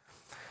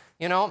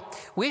 You know,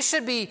 we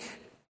should be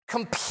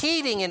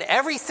competing in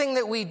everything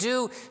that we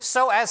do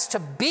so as to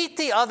beat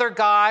the other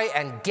guy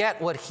and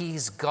get what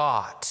he's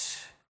got.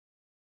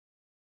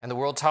 And the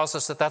world tells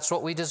us that that's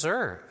what we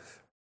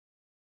deserve.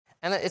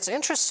 And it's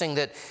interesting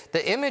that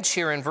the image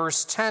here in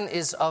verse 10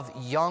 is of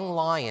young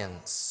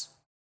lions,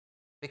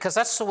 because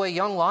that's the way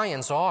young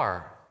lions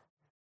are.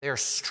 They're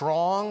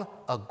strong,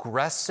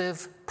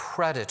 aggressive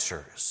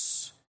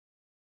predators,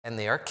 and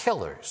they are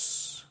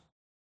killers.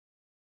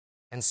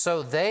 And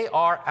so they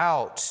are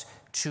out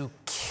to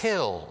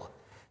kill,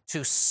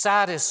 to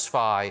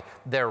satisfy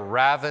their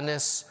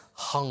ravenous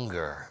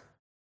hunger.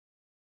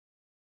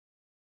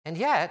 And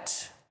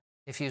yet,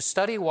 if you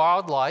study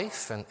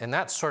wildlife and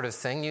that sort of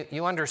thing,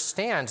 you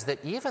understand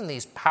that even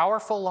these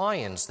powerful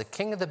lions, the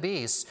king of the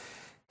beasts,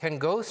 can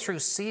go through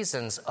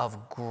seasons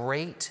of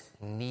great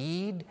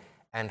need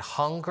and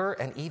hunger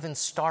and even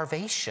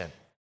starvation.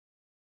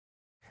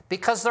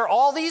 Because there are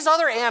all these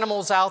other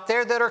animals out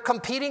there that are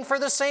competing for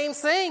the same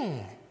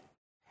thing.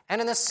 And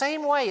in the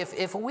same way,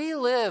 if we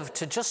live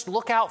to just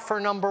look out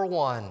for number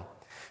one,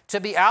 to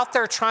be out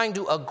there trying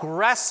to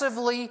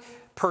aggressively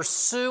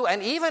pursue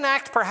and even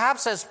act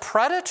perhaps as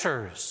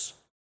predators,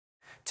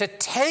 to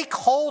take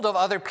hold of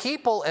other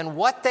people and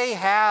what they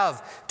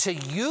have, to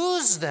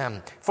use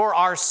them for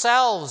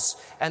ourselves,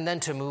 and then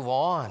to move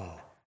on,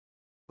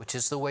 which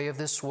is the way of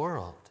this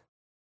world,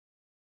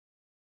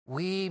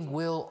 we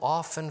will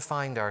often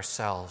find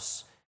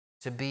ourselves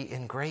to be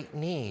in great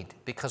need,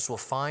 because we'll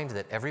find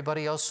that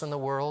everybody else in the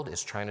world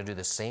is trying to do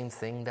the same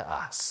thing to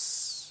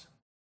us.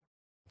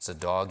 It's a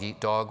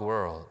dog-eat-dog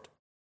world.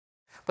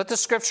 But the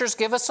scriptures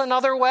give us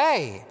another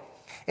way.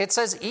 It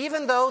says,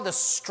 even though the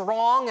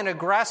strong and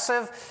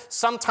aggressive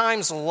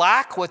sometimes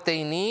lack what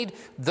they need,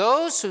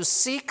 those who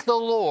seek the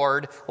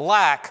Lord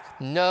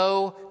lack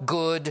no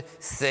good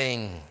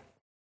thing.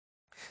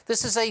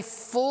 This is a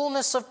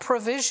fullness of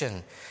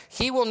provision.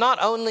 He will not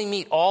only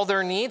meet all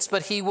their needs,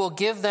 but he will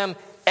give them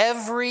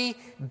every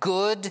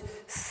good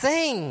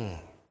thing.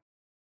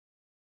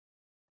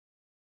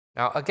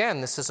 Now, again,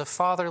 this is a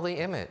fatherly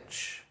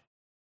image.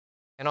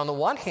 And on the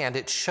one hand,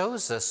 it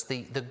shows us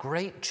the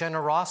great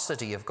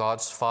generosity of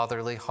God's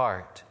fatherly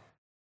heart.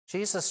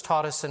 Jesus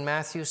taught us in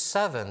Matthew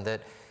 7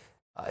 that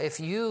if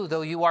you,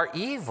 though you are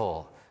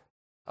evil,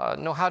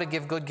 know how to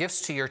give good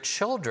gifts to your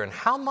children,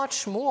 how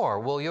much more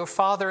will your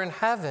Father in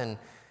heaven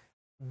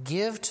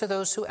give to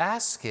those who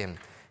ask him?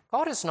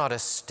 God is not a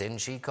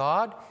stingy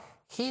God.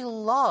 He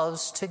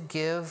loves to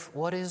give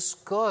what is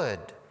good.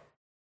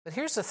 But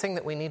here's the thing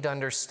that we need to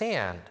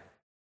understand.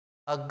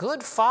 A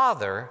good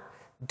father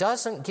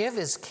doesn't give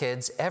his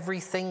kids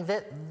everything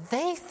that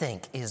they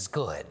think is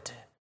good.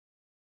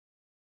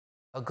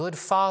 A good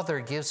father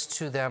gives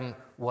to them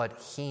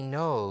what he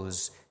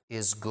knows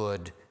is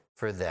good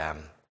for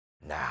them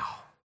now.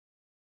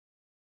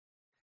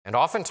 And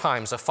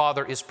oftentimes a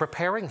father is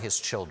preparing his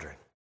children.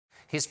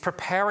 He's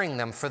preparing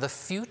them for the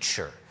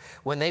future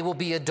when they will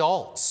be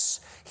adults.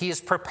 He is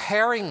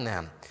preparing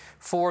them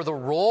for the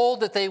role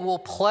that they will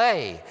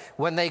play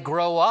when they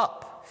grow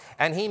up.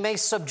 And he may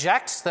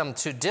subject them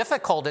to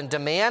difficult and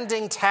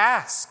demanding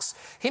tasks.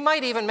 He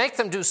might even make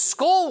them do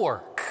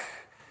schoolwork.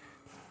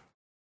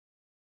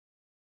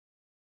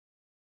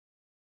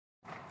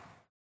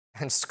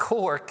 And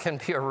schoolwork can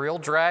be a real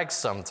drag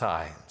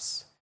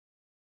sometimes.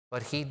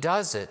 but he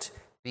does it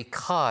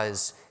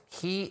because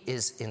he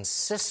is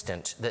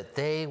insistent that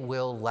they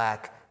will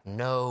lack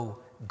no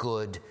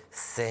good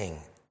thing.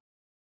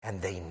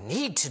 And they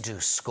need to do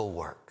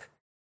schoolwork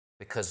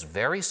because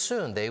very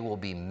soon they will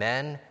be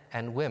men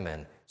and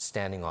women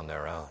standing on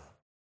their own.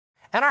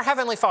 And our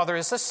Heavenly Father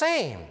is the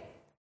same.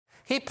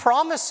 He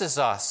promises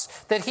us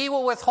that he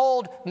will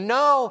withhold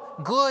no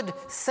good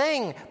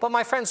thing. But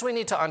my friends, we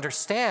need to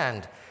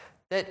understand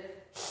that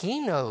he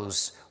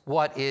knows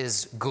what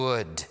is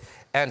good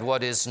and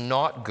what is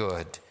not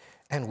good,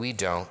 and we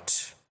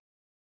don't.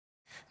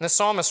 And the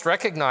psalmist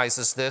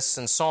recognizes this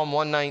in Psalm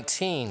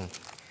 119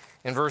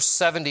 in verse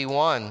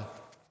 71.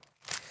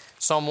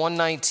 Psalm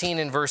 119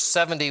 in verse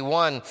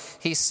 71,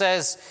 he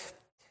says,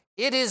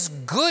 "It is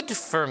good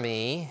for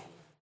me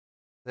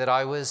that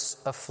I was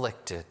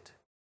afflicted."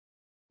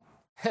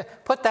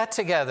 Put that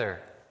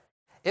together.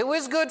 It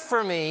was good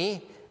for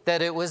me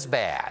that it was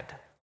bad.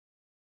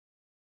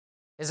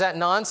 Is that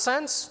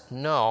nonsense?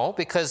 No,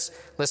 because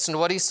listen to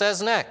what he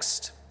says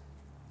next.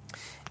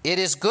 "It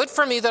is good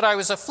for me that I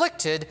was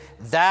afflicted,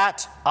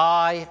 that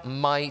I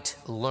might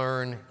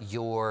learn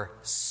your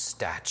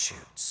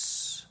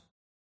statutes."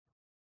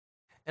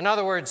 In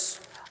other words,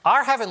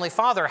 our Heavenly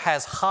Father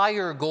has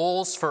higher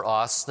goals for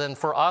us than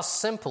for us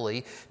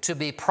simply to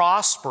be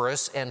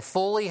prosperous and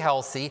fully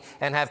healthy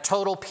and have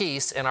total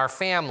peace in our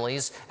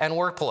families and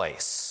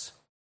workplace.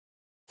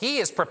 He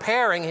is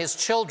preparing his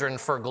children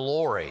for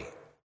glory.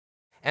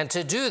 And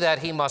to do that,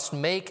 he must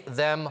make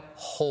them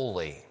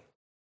holy.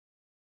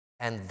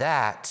 And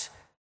that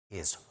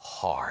is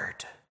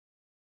hard.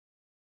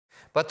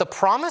 But the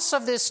promise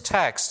of this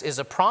text is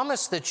a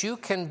promise that you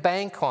can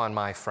bank on,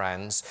 my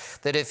friends,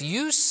 that if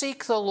you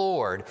seek the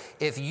Lord,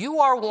 if you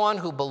are one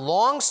who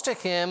belongs to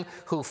him,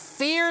 who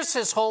fears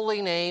his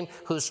holy name,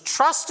 who's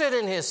trusted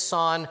in his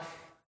Son,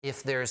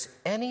 if there's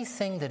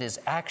anything that is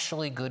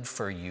actually good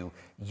for you,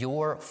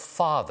 your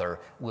Father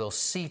will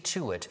see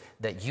to it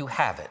that you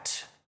have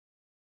it.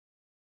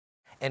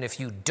 And if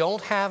you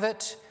don't have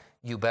it,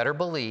 you better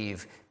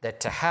believe that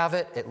to have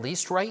it, at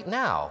least right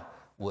now,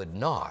 would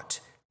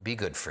not be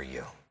good for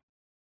you.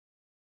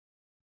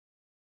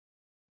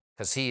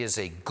 Because he is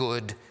a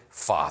good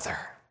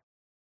Father.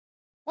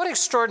 What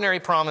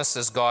extraordinary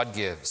promises God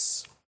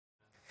gives.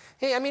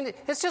 Hey, I mean,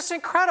 it's just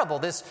incredible,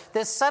 this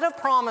set of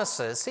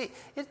promises.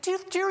 Do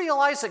you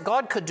realize that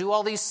God could do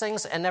all these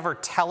things and never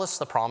tell us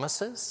the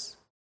promises?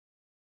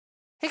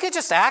 He could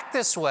just act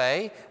this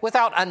way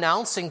without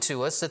announcing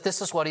to us that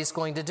this is what he's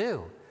going to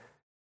do.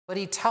 But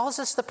he tells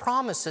us the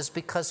promises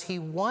because he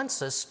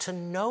wants us to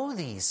know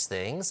these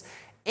things,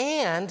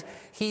 and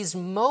he's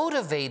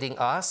motivating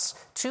us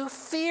to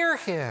fear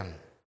him.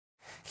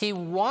 He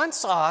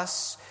wants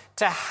us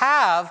to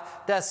have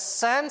the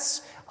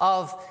sense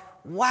of,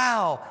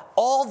 wow,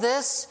 all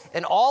this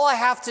and all I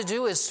have to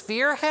do is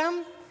fear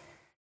him,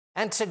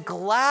 and to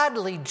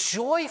gladly,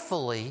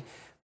 joyfully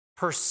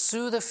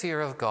pursue the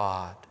fear of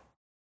God.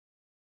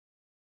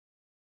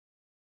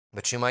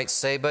 But you might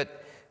say, but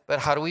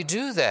how do we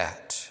do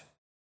that?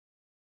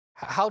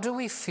 How do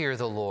we fear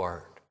the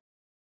Lord?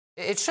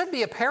 It should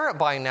be apparent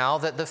by now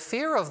that the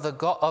fear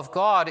of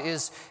God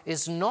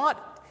is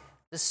not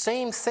the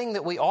same thing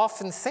that we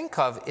often think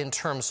of in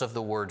terms of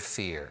the word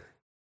fear.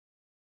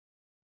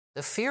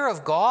 The fear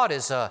of God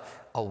is a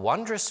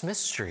wondrous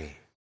mystery.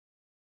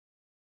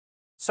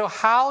 So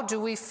how do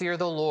we fear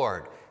the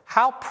Lord?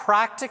 How,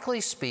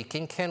 practically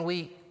speaking, can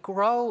we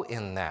grow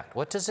in that?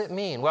 What does it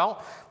mean?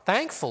 Well,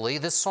 thankfully,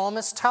 the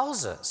psalmist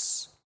tells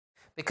us.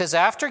 Because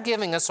after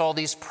giving us all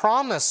these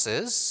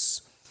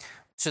promises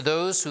to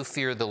those who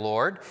fear the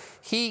Lord,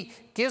 he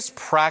gives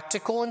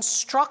practical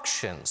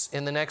instructions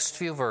in the next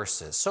few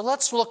verses. So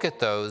let's look at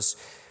those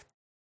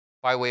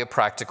by way of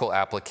practical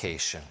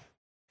application.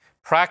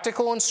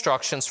 Practical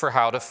instructions for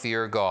how to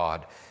fear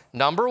God.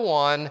 Number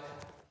one,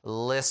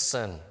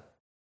 listen.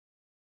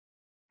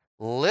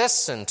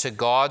 Listen to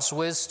God's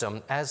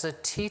wisdom as a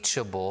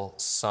teachable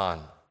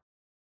son.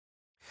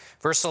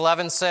 Verse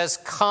 11 says,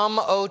 "Come,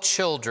 O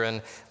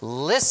children,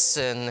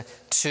 listen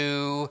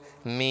to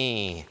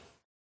me,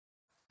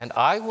 and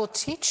I will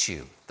teach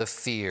you the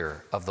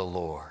fear of the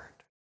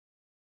Lord."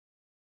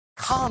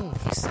 Come,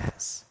 he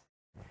says.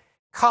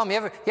 Come.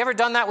 You ever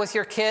done that with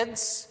your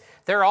kids?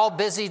 They're all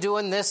busy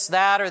doing this,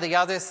 that, or the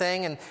other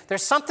thing, and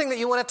there's something that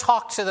you want to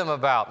talk to them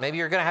about. Maybe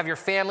you're going to have your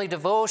family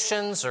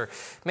devotions, or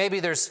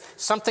maybe there's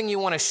something you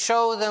want to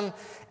show them.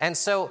 And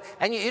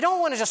you don't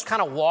want to just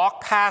kind of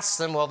walk past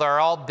them while they're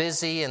all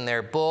busy in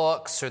their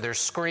books or their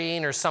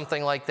screen or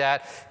something like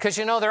that, because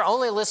they're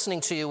only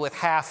listening to you with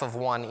half of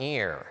one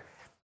ear.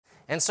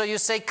 And so you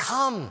say,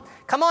 come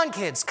on,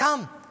 kids,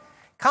 come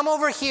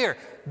over here.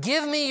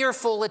 Give me your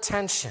full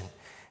attention.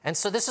 And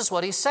so this is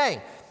what he's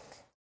saying.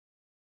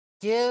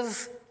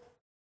 Give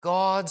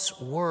God's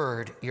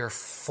word your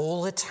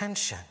full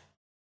attention.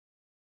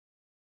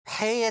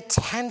 Pay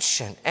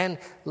attention and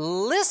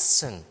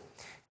listen.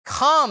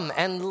 Come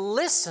and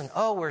listen.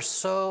 Oh, we're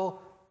so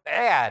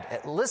bad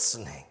at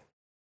listening.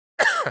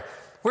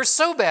 We're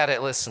so bad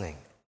at listening.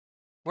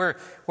 We're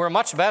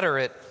much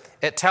better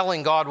at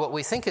telling God what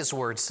we think his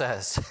word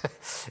says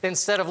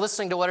instead of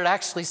listening to what it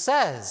actually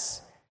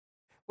says.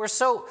 We're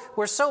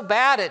so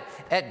bad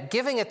at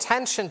giving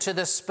attention to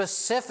the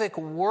specific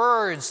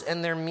words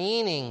and their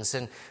meanings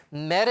and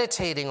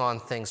meditating on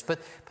things. But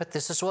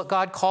this is what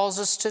God calls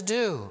us to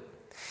do.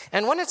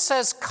 And when it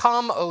says,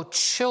 "Come, O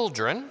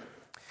children,"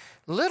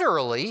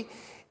 literally,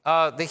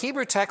 the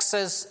Hebrew text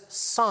says,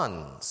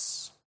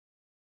 "sons."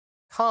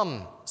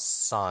 Come,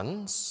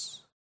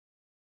 sons.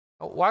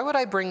 Why would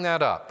I bring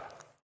that up?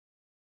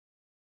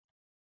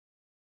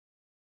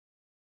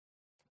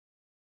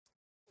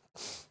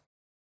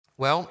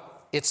 Well,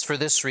 it's for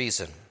this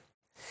reason.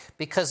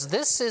 Because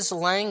this is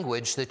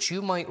language that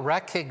you might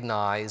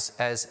recognize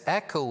as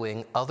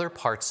echoing other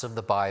parts of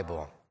the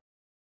Bible.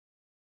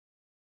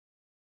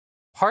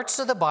 Parts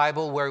of the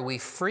Bible where we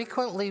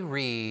frequently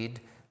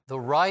read the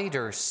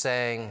writer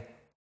saying,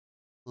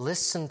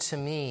 "Listen to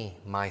me,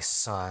 my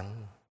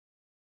son."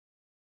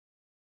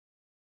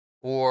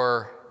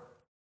 Or,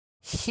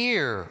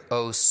 "Hear,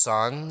 O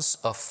sons,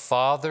 a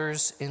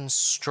father's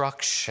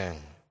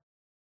instruction."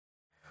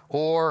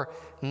 Or,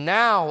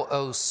 "Now,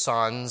 O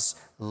sons,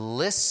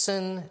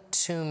 listen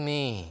to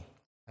me."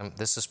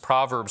 This is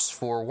Proverbs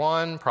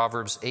 4:1,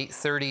 Proverbs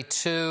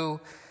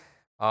 8:32,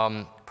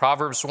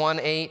 Proverbs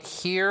 1:8,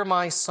 "Hear,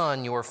 my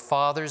son, your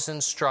father's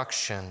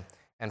instruction,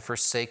 and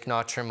forsake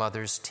not your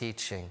mother's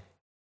teaching."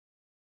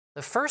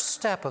 The first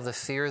step of the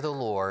fear of the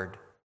Lord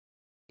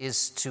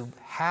is to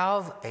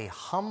have a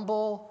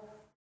humble,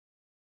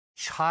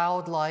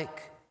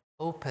 childlike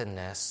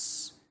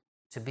openness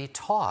to be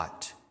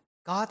taught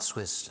God's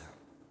wisdom.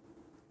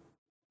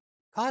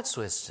 God's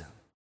wisdom.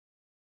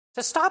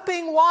 To stop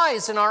being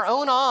wise in our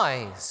own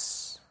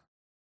eyes.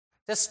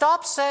 To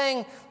stop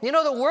saying,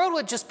 the world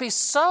would just be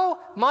so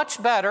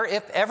much better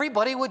if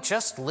everybody would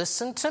just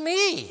listen to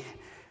me,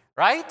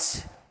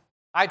 right?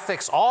 I'd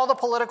fix all the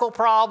political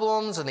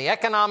problems and the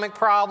economic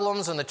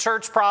problems and the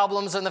church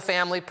problems and the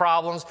family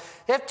problems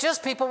if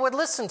just people would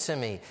listen to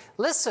me.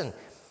 Listen,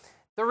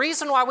 the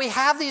reason why we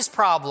have these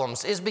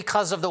problems is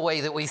because of the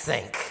way that we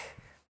think.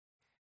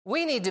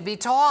 We need to be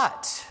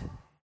taught.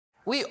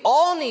 We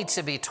all need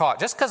to be taught.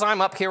 Just because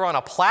I'm up here on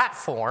a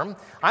platform,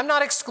 I'm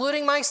not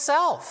excluding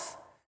myself.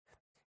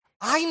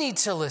 I need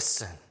to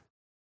listen.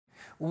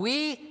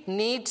 We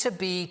need to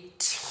be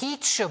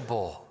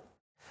teachable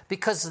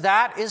because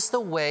that is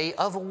the way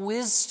of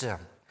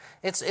wisdom.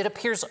 It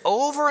appears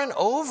over and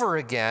over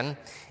again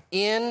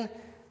in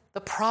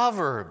the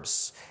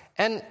Proverbs.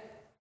 And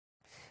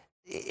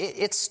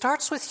it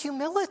starts with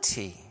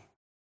humility.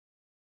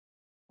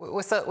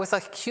 With a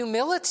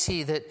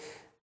humility that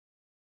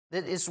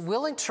is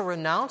willing to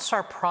renounce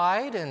our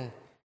pride and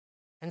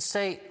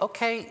say,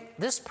 okay,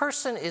 this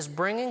person is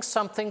bringing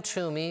something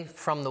to me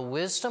from the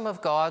wisdom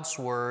of God's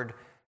word.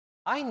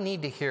 I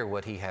need to hear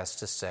what he has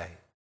to say.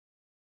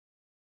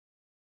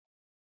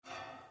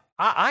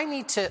 I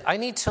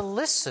need to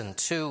listen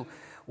to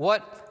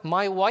what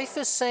my wife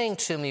is saying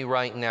to me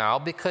right now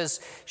because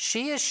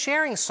she is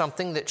sharing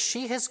something that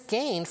she has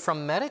gained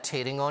from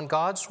meditating on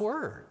God's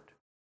word.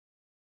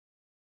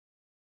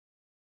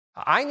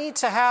 I need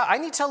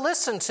to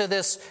listen to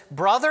this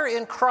brother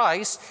in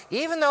Christ,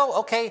 even though,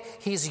 okay,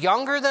 he's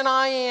younger than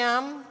I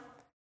am,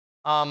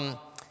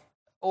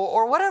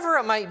 or whatever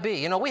it might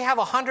be. We have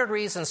 100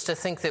 reasons to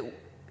think that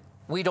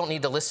we don't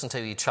need to listen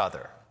to each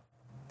other.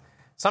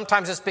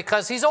 Sometimes it's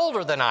because he's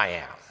older than I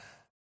am.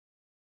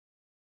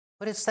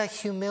 But it's that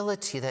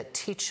humility, that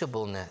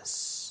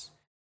teachableness,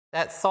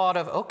 that thought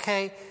of,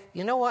 okay,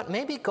 you know what?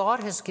 Maybe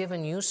God has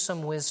given you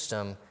some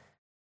wisdom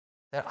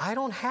that I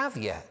don't have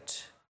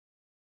yet.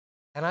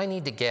 And I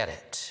need to get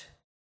it.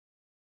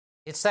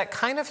 It's that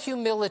kind of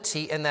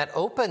humility and that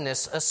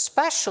openness,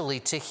 especially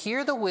to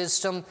hear the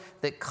wisdom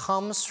that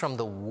comes from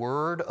the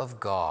Word of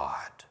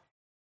God.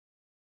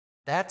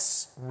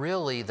 That's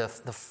really the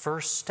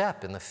first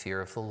step in the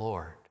fear of the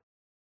Lord.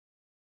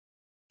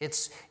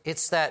 It's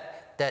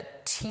that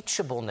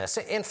teachableness.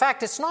 In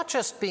fact, it's not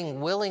just being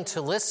willing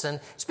to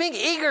listen, it's being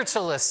eager to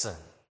listen.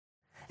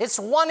 It's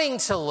wanting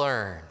to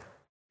learn.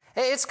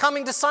 It's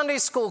coming to Sunday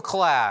school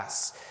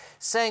class,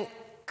 saying,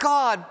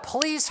 God,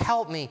 please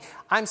help me.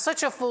 I'm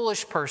such a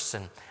foolish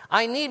person.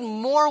 I need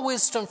more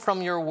wisdom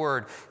from your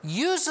word.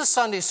 Use a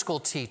Sunday school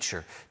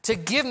teacher to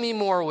give me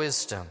more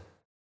wisdom.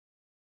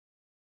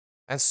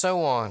 And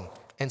so on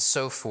and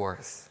so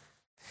forth.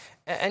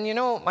 And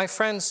my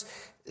friends,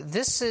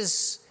 this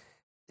is,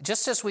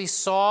 just as we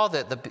saw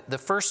that the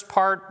first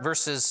part,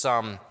 verses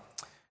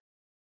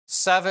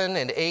 7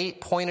 and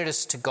 8 pointed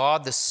us to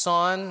God the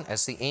Son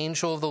as the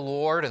angel of the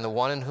Lord and the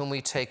one in whom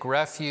we take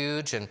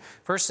refuge. And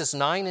verses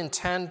 9 and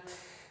 10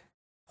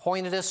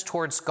 pointed us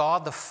towards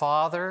God the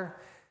Father.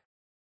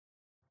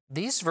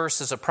 These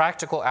verses are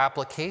practical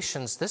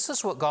applications. This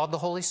is what God the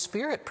Holy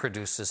Spirit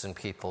produces in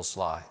people's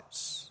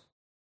lives.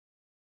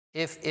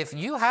 If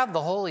you have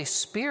the Holy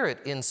Spirit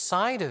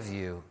inside of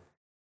you,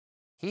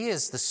 He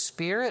is the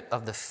spirit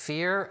of the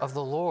fear of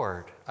the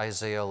Lord,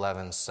 Isaiah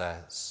 11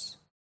 says.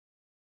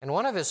 And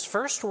one of His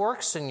first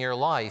works in your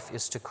life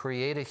is to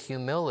create a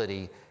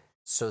humility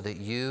so that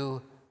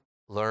you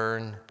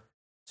learn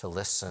to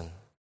listen.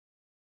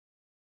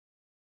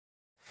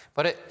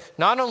 But it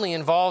not only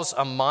involves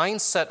a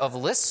mindset of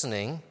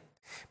listening,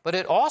 but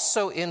it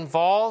also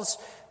involves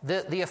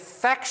the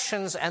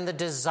affections and the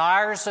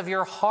desires of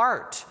your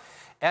heart,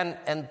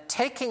 and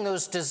taking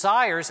those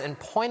desires and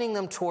pointing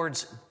them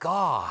towards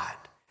God,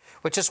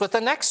 which is what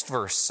the next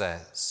verse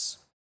says.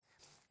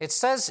 It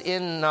says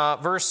in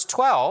verse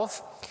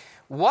 12,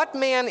 "What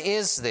man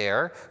is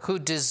there who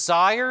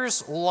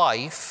desires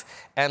life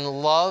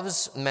and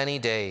loves many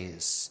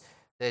days,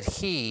 that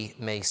he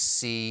may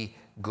see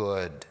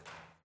good?"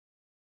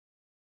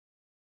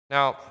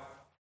 Now,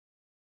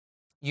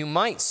 you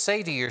might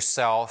say to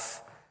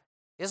yourself,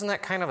 isn't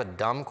that kind of a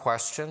dumb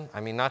question? I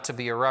mean, not to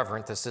be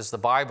irreverent, this is the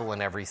Bible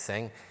and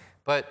everything,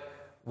 but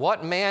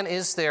what man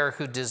is there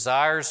who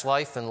desires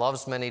life and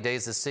loves many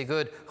days to see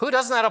good? Who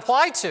doesn't that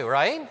apply to,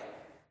 right?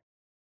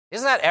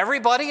 Isn't that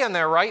everybody in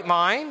their right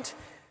mind?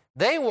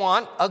 They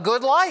want a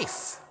good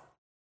life.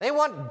 They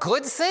want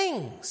good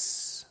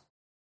things.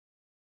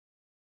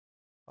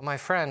 But my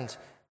friend,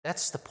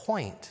 that's the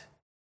point.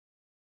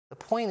 The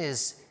point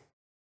is,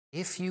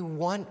 if you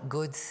want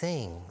good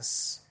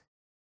things,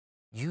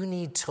 you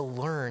need to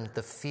learn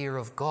the fear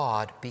of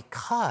God,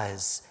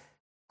 because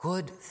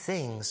good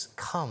things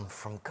come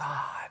from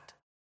God.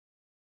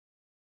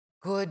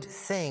 Good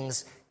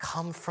things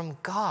come from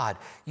God.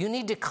 You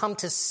need to come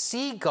to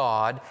see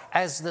God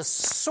as the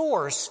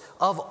source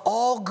of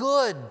all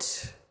good.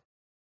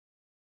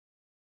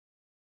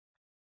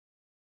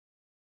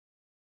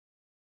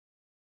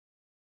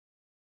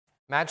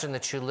 Imagine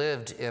that you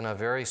lived in a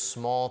very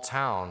small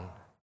town,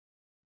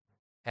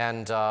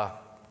 and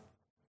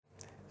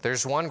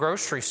there's one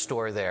grocery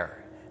store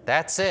there.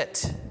 That's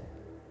it.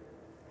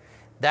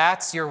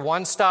 That's your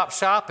one-stop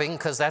shopping,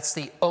 because that's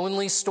the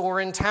only store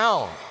in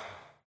town.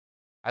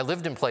 I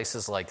lived in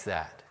places like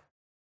that.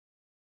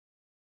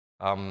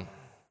 And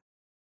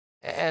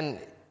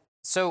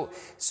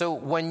so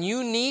when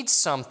you need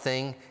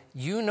something,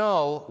 you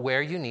know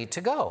where you need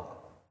to go.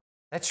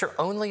 That's your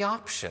only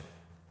option.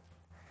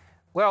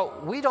 Well,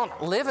 we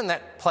don't live in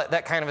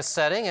that kind of a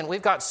setting, and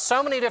we've got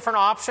so many different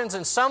options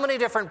and so many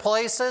different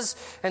places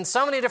and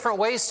so many different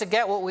ways to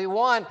get what we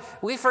want,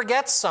 we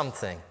forget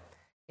something.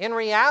 In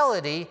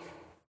reality,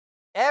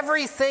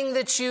 everything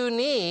that you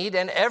need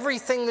and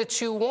everything that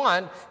you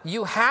want,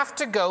 you have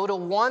to go to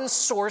one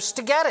source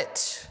to get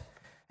it.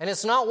 And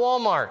it's not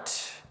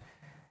Walmart.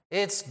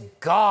 It's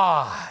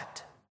God.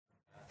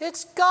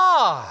 It's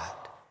God.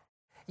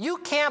 You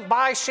can't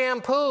buy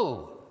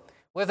shampoo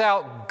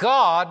without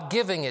God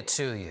giving it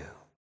to you.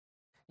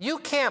 You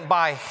can't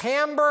buy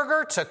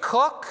hamburger to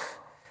cook.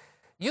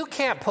 You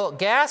can't put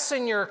gas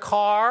in your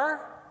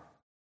car.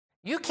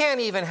 You can't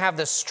even have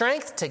the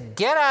strength to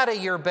get out of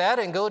your bed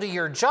and go to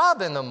your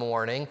job in the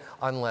morning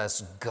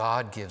unless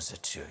God gives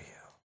it to you.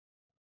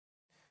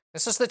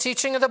 This is the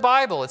teaching of the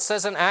Bible. It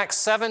says in Acts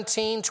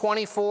 17,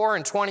 24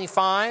 and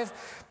 25,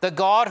 "The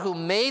God who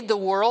made the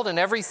world and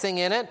everything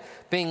in it,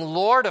 being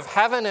Lord of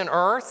heaven and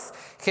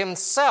earth,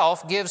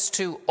 himself gives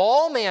to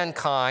all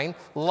mankind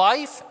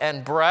life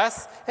and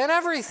breath and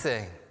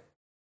everything."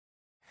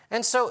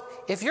 And so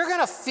if you're going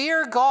to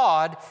fear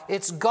God,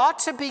 it's got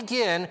to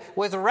begin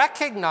with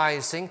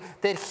recognizing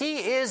that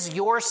he is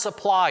your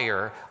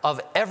supplier of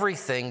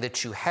everything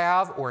that you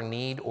have or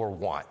need or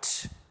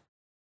want.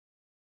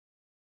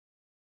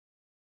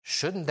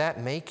 Shouldn't that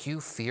make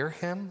you fear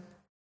him?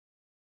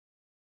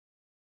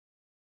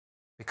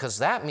 Because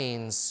that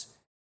means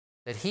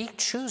that he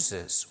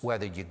chooses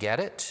whether you get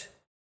it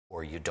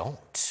or you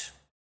don't.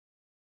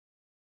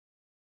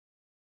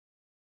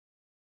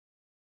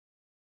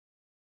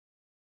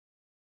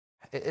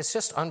 It's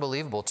just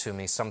unbelievable to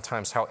me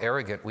sometimes how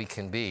arrogant we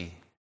can be.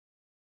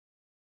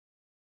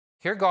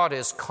 Here God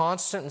is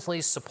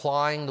constantly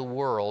supplying the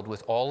world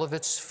with all of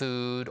its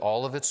food,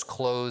 all of its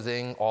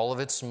clothing, all of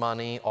its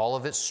money, all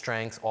of its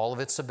strength, all of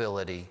its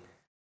ability.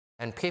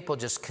 And people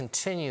just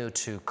continue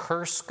to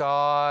curse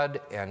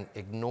God and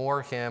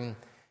ignore him.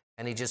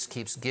 And he just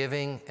keeps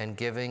giving and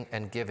giving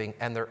and giving.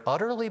 And they're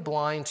utterly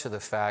blind to the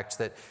fact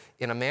that,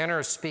 in a manner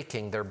of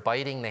speaking, they're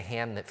biting the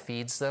hand that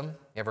feeds them.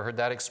 You ever heard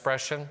that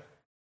expression?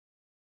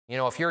 You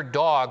know, if your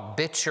dog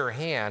bit your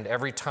hand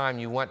every time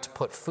you went to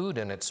put food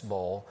in its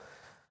bowl,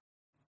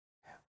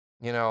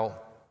 you know,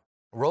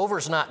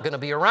 Rover's not going to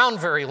be around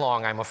very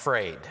long, I'm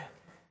afraid.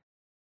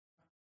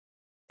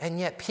 And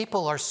yet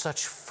people are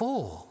such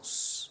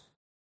fools.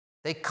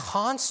 They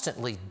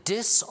constantly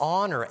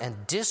dishonor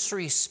and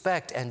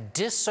disrespect and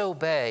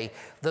disobey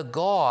the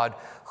God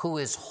who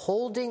is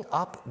holding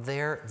up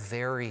their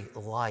very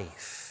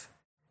life.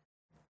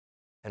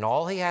 And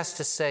all he has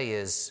to say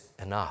is,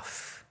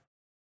 enough.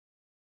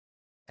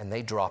 And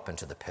they drop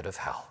into the pit of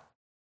hell.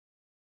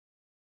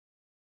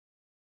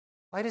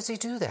 Why does he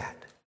do that?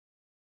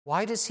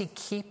 Why does he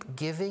keep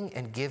giving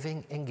and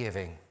giving and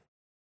giving?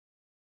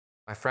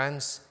 My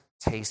friends,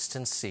 taste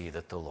and see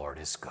that the Lord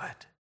is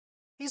good.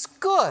 He's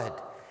good.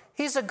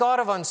 He's a God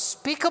of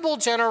unspeakable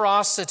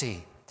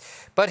generosity,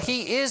 but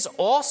he is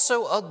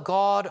also a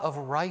God of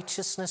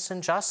righteousness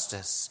and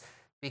justice,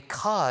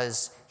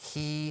 because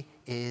he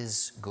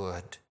is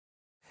good.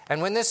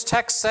 And when this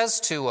text says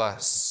to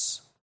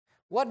us,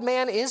 what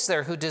man is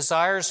there who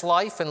desires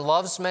life and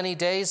loves many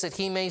days that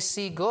he may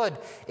see good?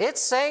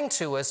 It's saying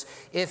to us,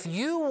 if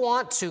you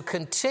want to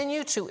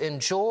continue to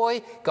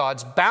enjoy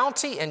God's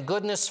bounty and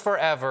goodness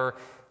forever,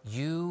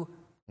 you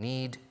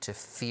need to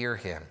fear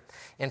him.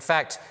 In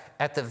fact,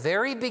 at the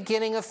very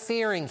beginning of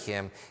fearing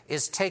him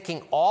is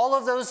taking all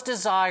of those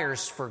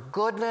desires for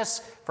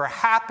goodness, for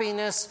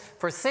happiness,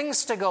 for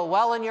things to go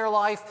well in your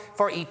life,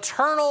 for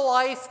eternal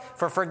life,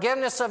 for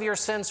forgiveness of your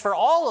sins, for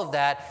all of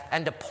that,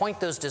 and to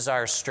point those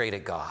desires straight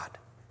at God.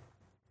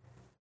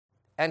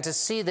 And to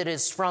see that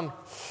it's from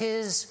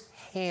his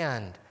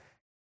hand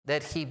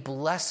that he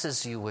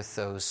blesses you with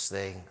those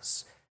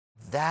things.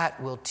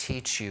 That will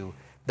teach you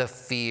the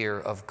fear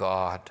of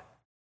God.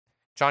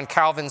 John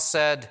Calvin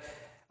said,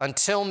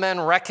 until men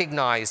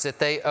recognize that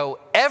they owe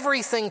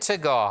everything to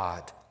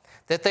God,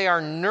 that they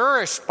are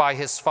nourished by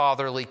his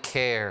fatherly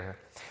care,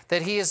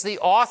 that he is the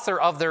author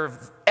of their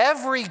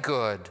every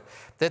good,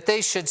 that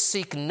they should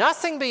seek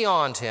nothing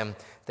beyond him,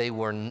 they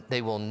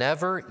will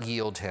never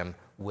yield him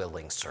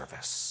willing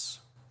service.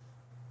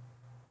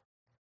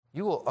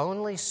 You will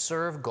only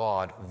serve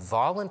God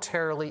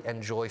voluntarily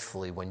and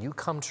joyfully when you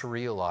come to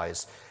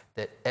realize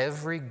that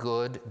every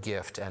good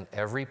gift and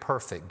every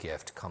perfect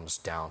gift comes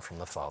down from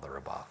the Father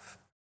above.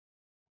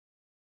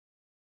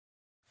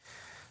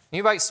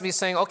 You might be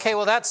saying, okay,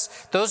 well,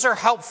 those are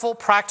helpful,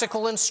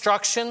 practical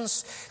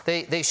instructions.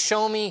 They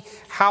show me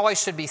how I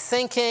should be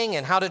thinking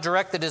and how to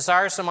direct the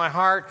desires of my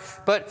heart.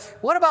 But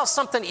what about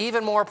something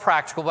even more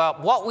practical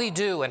about what we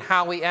do and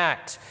how we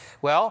act?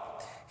 Well,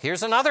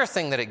 here's another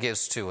thing that it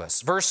gives to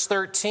us. Verse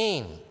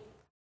 13.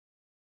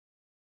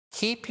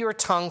 Keep your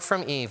tongue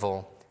from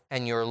evil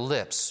and your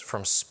lips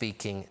from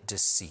speaking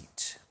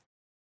deceit.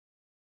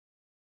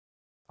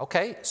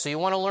 Okay, so you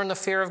want to learn the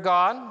fear of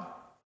God?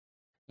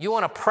 You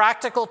want a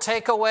practical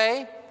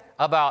takeaway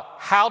about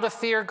how to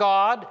fear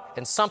God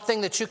and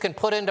something that you can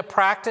put into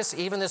practice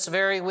even this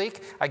very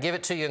week? I give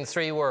it to you in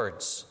 3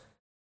 words.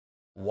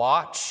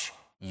 Watch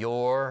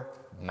your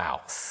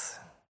mouth.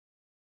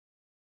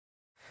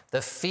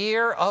 The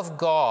fear of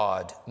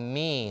God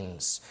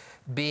means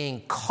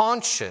being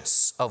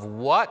conscious of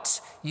what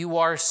you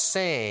are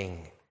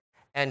saying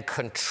and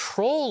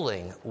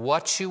controlling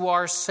what you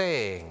are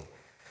saying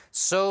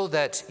so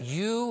that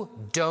you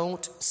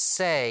don't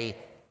say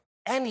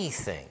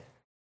anything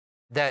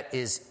that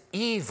is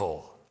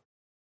evil,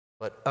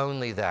 but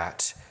only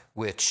that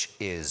which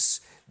is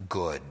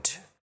good.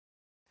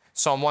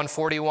 Psalm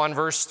 141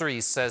 verse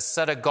 3 says,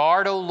 set a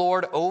guard, O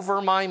Lord,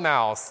 over my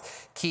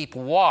mouth. Keep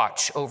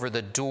watch over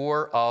the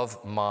door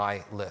of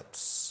my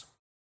lips.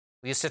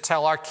 We used to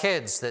tell our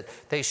kids that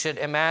they should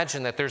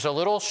imagine that there's a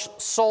little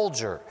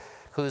soldier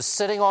who's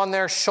sitting on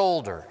their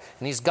shoulder,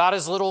 and he's got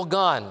his little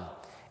gun,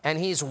 and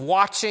he's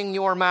watching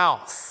your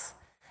mouth.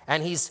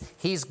 And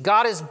he's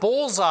got his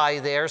bullseye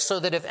there so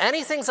that if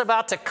anything's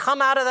about to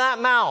come out of that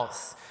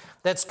mouth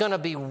that's going to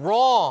be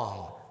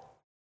wrong,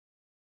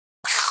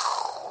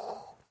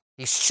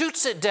 he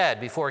shoots it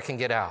dead before it can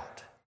get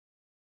out.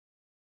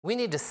 We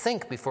need to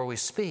think before we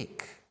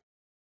speak.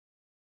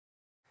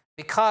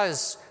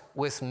 Because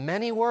with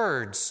many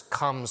words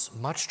comes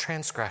much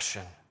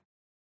transgression.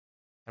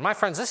 And my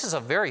friends, this is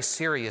a very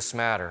serious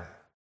matter.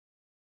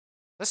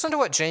 Listen to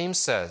what James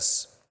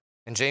says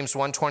in James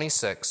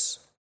 1:26.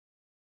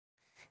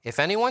 If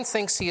anyone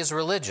thinks he is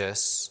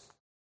religious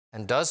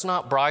and does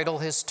not bridle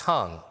his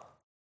tongue,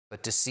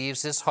 but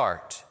deceives his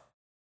heart,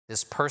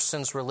 this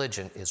person's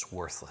religion is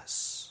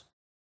worthless.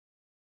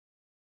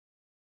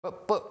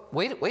 But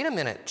wait a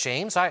minute,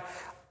 James.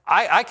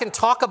 I can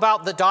talk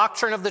about the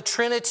doctrine of the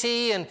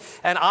Trinity, and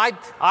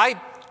I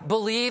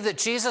believe that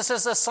Jesus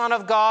is the Son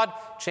of God.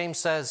 James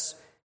says,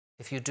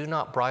 if you do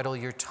not bridle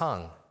your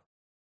tongue,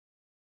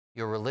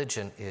 your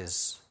religion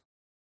is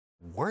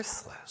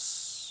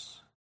worthless.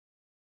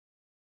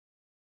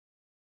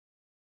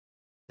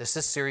 This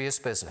is serious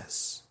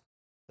business.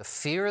 The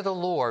fear of the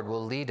Lord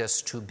will lead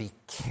us to be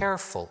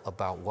careful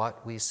about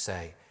what we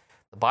say.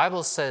 The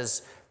Bible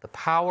says the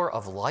power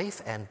of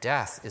life and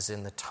death is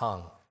in the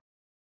tongue.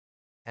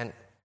 And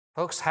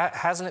folks,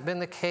 hasn't it been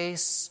the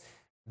case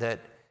that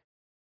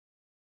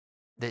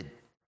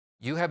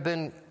you have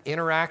been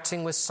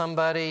interacting with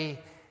somebody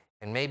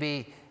and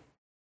maybe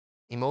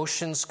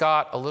emotions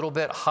got a little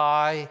bit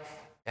high,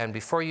 and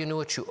before you knew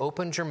it, you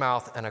opened your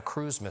mouth and a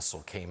cruise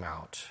missile came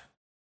out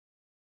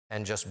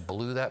and just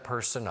blew that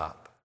person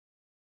up?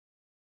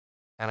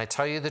 And I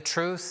tell you the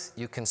truth,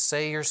 you can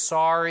say you're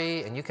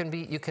sorry, and you can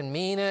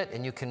mean it,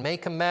 and you can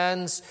make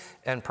amends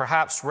and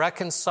perhaps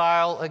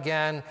reconcile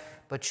again,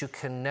 but you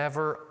can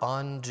never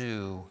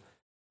undo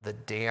the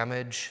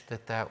damage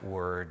that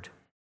word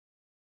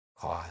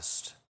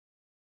caused.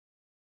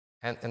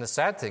 And the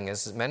sad thing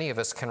is that many of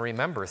us can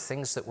remember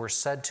things that were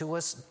said to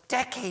us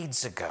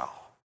decades ago.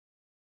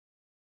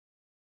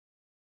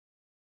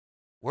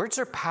 Words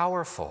are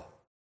powerful.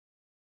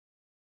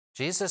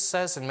 Jesus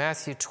says in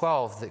Matthew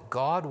 12 that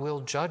God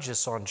will judge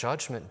us on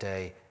Judgment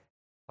Day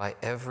by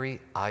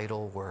every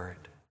idle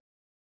word.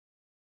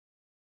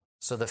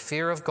 So the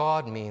fear of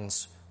God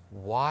means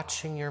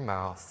watching your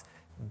mouth,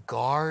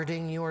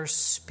 guarding your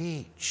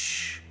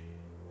speech.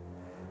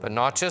 But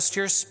not just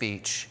your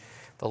speech.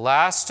 The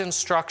last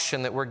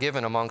instruction that we're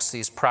given amongst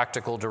these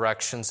practical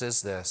directions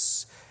is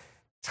this: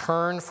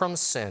 turn from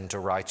sin to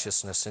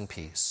righteousness and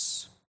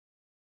peace.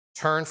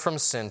 Turn from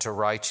sin to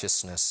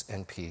righteousness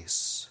and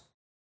peace.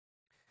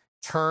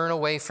 Turn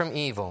away from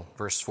evil,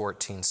 verse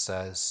 14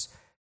 says,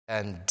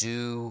 and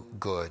do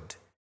good.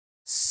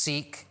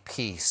 Seek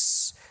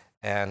peace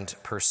and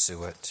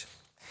pursue it.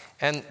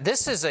 And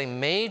this is a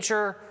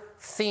major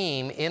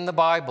theme in the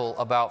Bible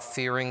about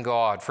fearing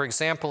God. For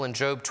example, in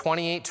Job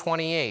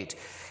 28:28,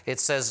 it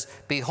says,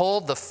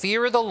 behold, the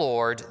fear of the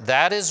Lord,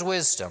 that is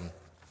wisdom,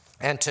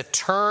 and to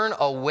turn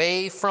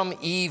away from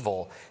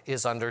evil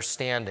is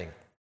understanding.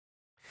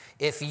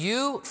 If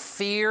you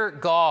fear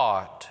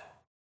God,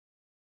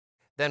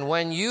 then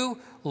when you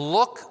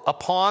look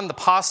upon the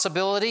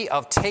possibility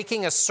of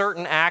taking a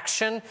certain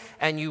action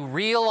and you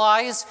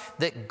realize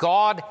that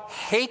God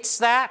hates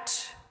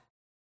that,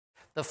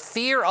 the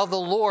fear of the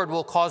Lord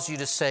will cause you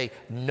to say,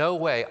 no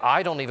way,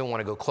 I don't even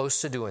want to go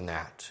close to doing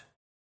that.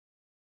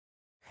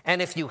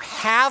 And if you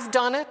have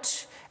done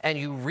it and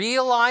you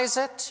realize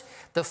it,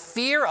 the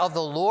fear of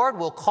the Lord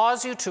will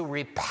cause you to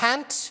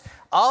repent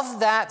of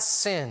that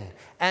sin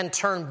and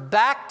turn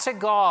back to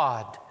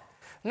God.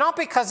 Not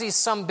because he's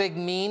some big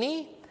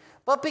meanie,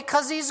 but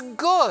because he's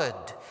good.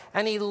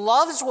 And he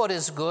loves what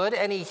is good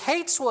and he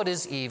hates what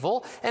is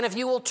evil. And if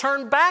you will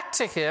turn back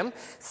to him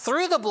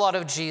through the blood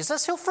of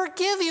Jesus, he'll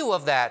forgive you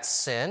of that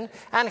sin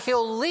and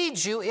he'll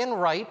lead you in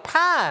right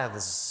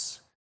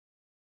paths.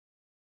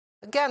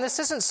 Again, this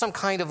isn't some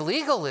kind of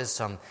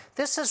legalism.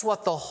 This is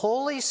what the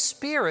Holy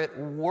Spirit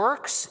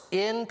works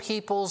in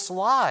people's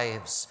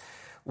lives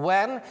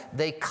when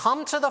they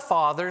come to the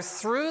Father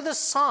through the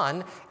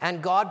Son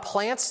and God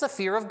plants the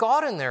fear of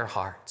God in their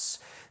hearts.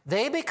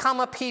 They become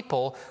a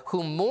people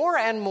who more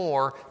and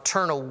more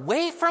turn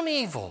away from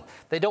evil.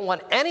 They don't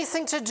want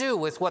anything to do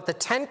with what the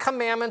Ten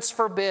Commandments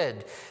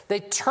forbid.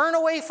 They turn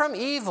away from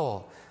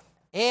evil.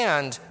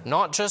 And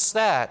not just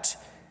that,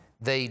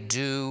 they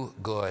do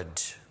good.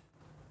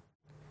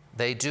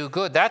 They do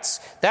good.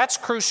 That's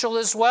crucial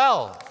as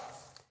well.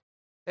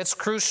 It's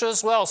crucial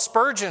as well.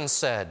 Spurgeon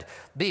said,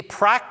 be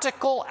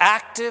practical,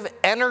 active,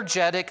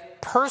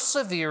 energetic,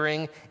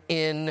 persevering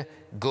in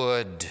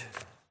good.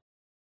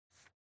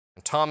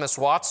 Thomas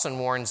Watson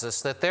warns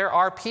us that there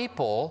are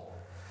people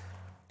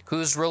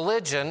whose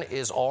religion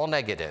is all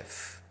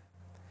negative.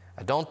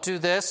 I don't do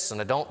this,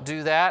 and I don't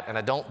do that, and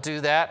I don't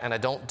do that, and I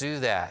don't do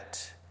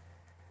that.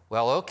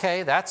 Well,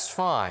 okay, that's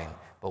fine,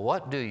 but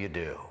what do you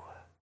do?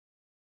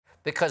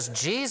 Because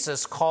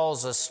Jesus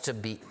calls us to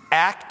be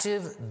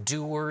active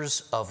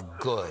doers of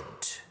good.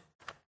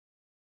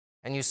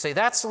 And you say,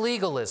 that's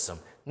legalism.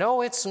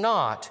 No, it's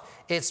not.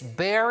 It's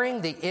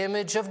bearing the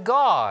image of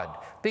God.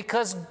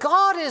 Because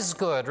God is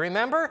good.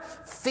 Remember?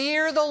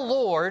 Fear the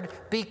Lord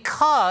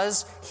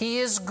because he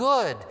is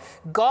good.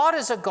 God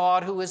is a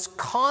God who is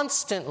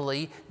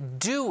constantly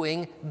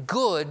doing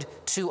good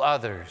to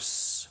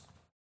others.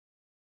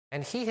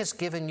 And he has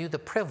given you the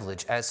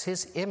privilege as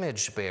his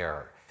image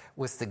bearer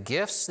with the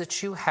gifts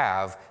that you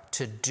have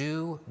to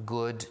do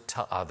good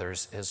to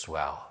others as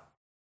well.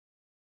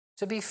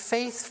 To be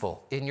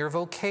faithful in your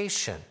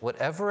vocation,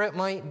 whatever it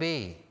might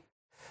be.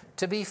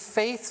 To be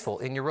faithful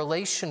in your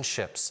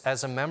relationships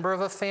as a member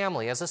of a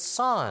family, as a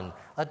son,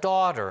 a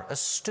daughter, a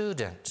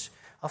student,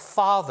 a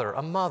father,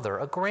 a mother,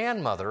 a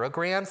grandmother, a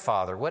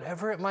grandfather,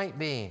 whatever it might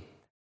be.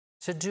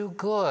 To do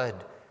good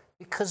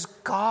because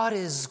God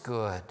is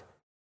good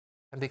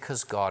and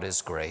because God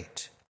is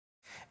great.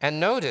 And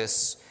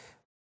notice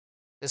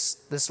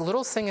this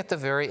little thing at the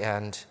very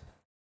end,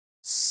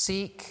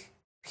 seek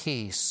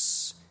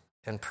peace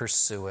and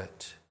pursue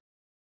it.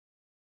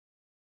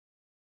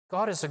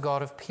 God is a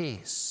God of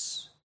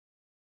peace.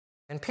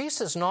 And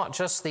peace is not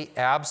just the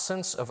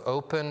absence of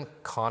open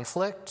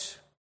conflict.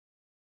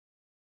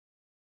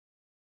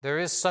 There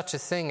is such a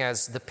thing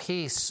as the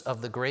peace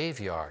of the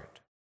graveyard.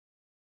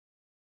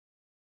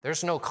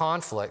 There's no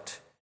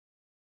conflict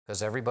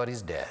because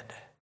everybody's dead.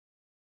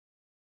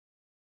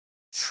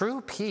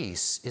 True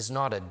peace is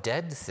not a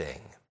dead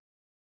thing.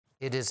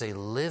 It is a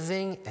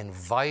living and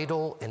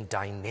vital and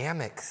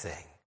dynamic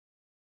thing.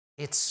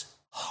 It's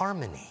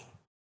harmony.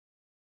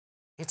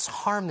 It's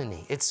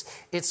harmony.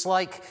 It's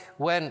like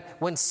when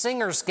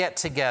singers get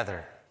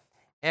together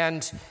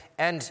and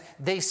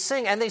they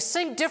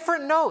sing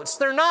different notes.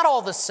 They're not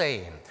all the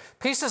same.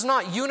 Peace is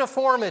not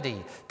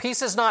uniformity.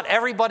 Peace is not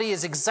everybody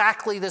is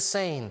exactly the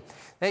same.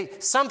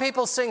 Some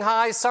people sing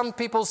high, some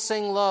people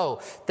sing low.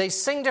 They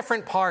sing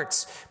different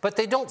parts, but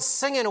they don't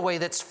sing in a way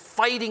that's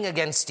fighting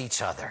against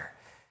each other.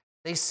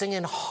 They sing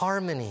in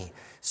harmony,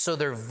 so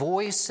their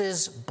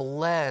voices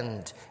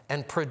blend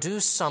and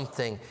produce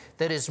something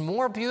that is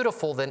more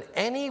beautiful than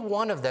any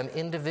one of them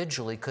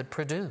individually could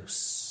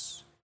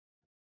produce.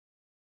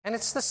 And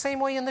it's the same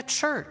way in the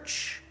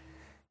church.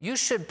 You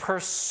should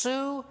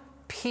pursue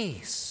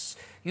peace.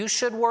 You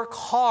should work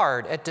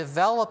hard at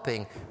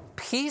developing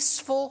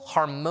peaceful,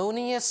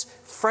 harmonious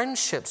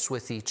friendships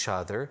with each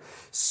other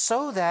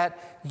so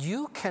that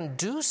you can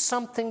do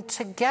something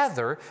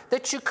together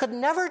that you could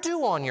never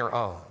do on your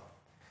own,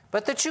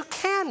 but that you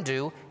can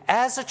do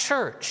as a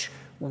church,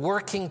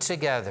 working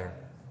together.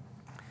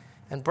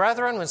 And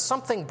brethren, when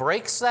something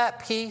breaks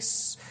that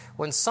peace,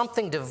 when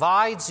something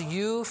divides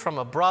you from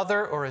a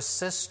brother or a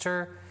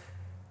sister,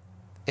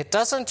 it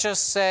doesn't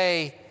just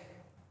say,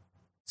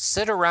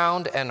 sit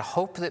around and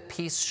hope that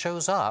peace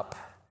shows up.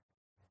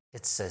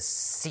 It says,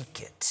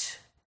 seek it,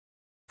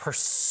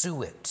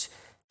 pursue it,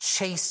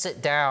 chase it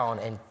down,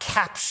 and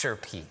capture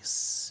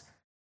peace.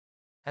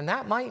 And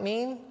that might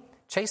mean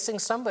chasing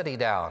somebody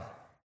down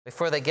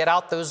before they get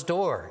out those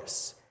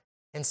doors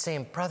and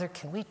saying, brother,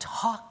 can we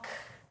talk?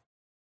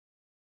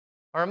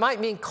 Or it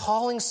might mean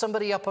calling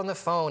somebody up on the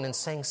phone and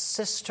saying,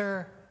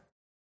 sister,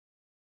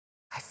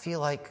 I feel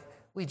like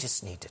we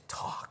just need to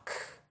talk.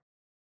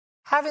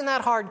 Having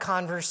that hard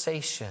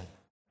conversation.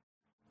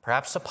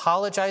 Perhaps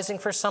apologizing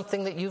for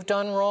something that you've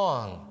done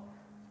wrong.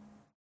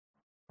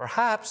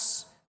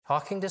 Perhaps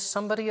talking to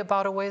somebody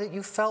about a way that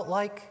you felt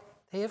like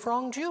they have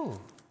wronged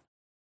you.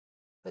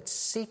 But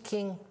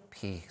seeking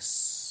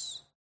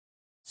peace.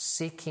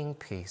 Seeking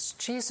peace.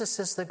 Jesus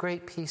is the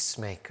great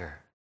peacemaker.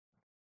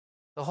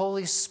 The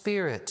Holy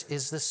Spirit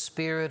is the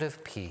Spirit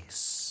of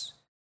peace.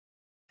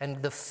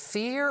 And the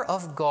fear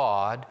of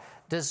God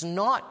does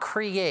not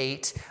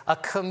create a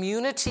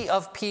community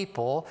of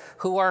people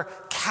who are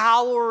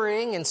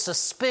cowering and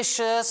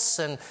suspicious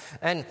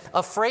and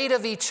afraid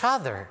of each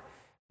other.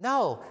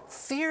 No,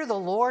 fear the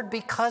Lord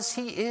because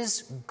he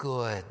is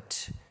good.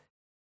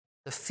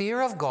 The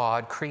fear of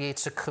God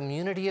creates a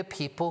community of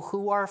people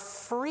who are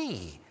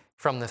free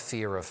from the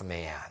fear of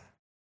man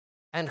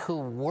and who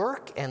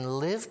work and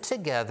live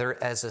together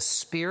as a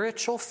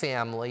spiritual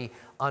family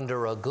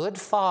under a good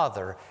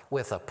father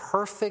with a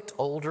perfect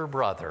older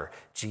brother,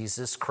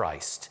 Jesus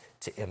Christ,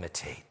 to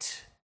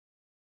imitate.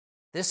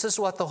 This is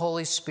what the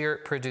Holy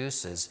Spirit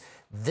produces.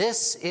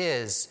 This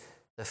is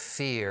the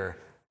fear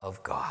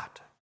of God.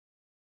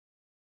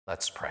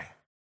 Let's pray.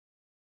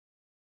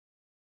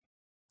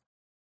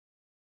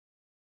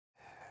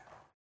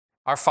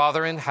 Our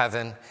Father in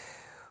heaven,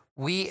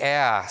 we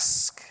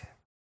ask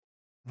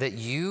that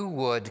you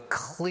would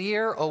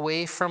clear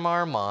away from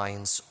our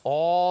minds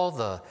all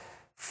the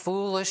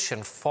foolish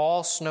and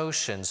false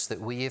notions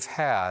that we have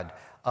had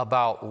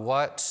about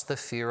what the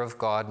fear of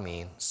God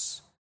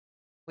means.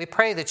 We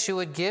pray that you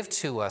would give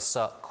to us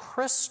a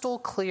crystal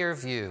clear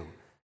view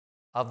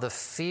of the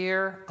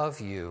fear of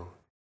you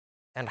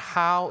and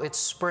how it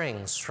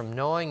springs from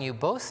knowing you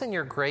both in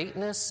your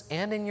greatness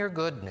and in your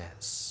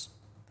goodness.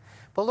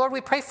 But Lord,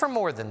 we pray for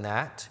more than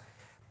that,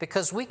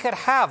 because we could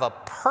have a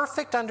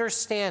perfect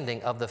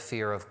understanding of the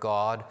fear of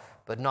God,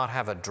 but not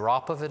have a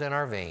drop of it in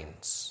our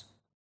veins.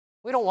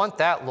 We don't want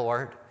that,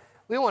 Lord.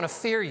 We want to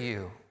fear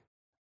you.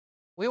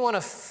 We want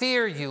to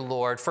fear you,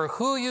 Lord, for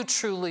who you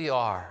truly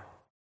are.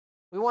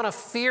 We want to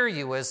fear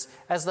you as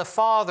the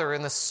Father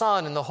and the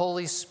Son and the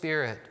Holy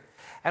Spirit.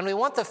 And we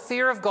want the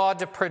fear of God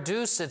to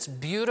produce its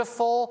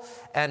beautiful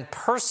and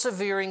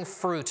persevering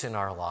fruit in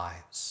our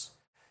lives.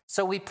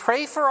 So we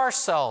pray for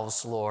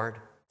ourselves, Lord,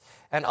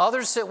 and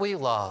others that we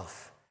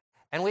love.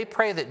 And we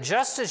pray that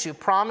just as you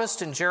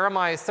promised in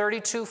Jeremiah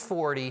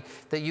 32:40,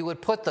 that you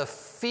would put the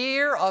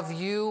fear of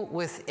you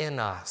within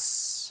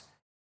us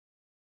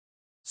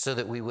so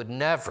that we would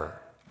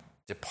never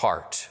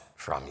depart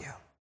from you.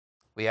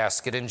 We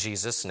ask it in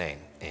Jesus' name.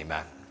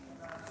 Amen.